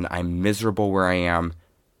desecrated and I'm miserable where I am,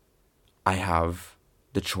 I have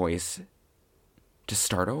the choice to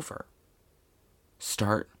start over.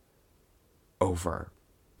 Start over.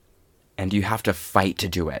 And you have to fight to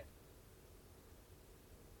do it.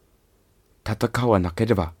 戦わなけ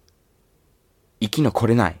れば生き残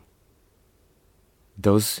れない。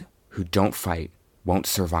Those who don't fight won't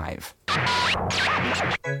survive.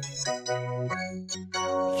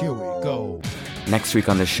 Here we go. Next week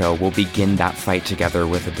on the show, we'll begin that fight together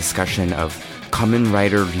with a discussion of Kamen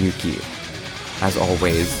Rider Ryuki. As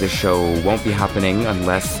always, this show won't be happening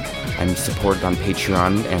unless I'm supported on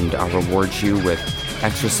Patreon, and I'll reward you with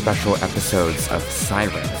extra special episodes of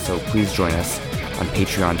Siren. So please join us on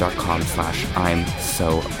patreon.com/I'm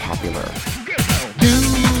so popular.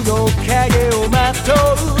 の影をまと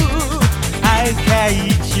う赤い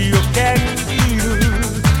血を感じる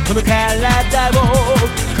この体を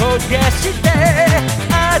焦がして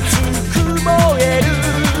熱く燃える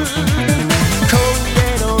声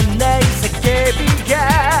のない叫びが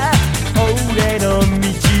俺の道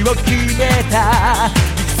を決め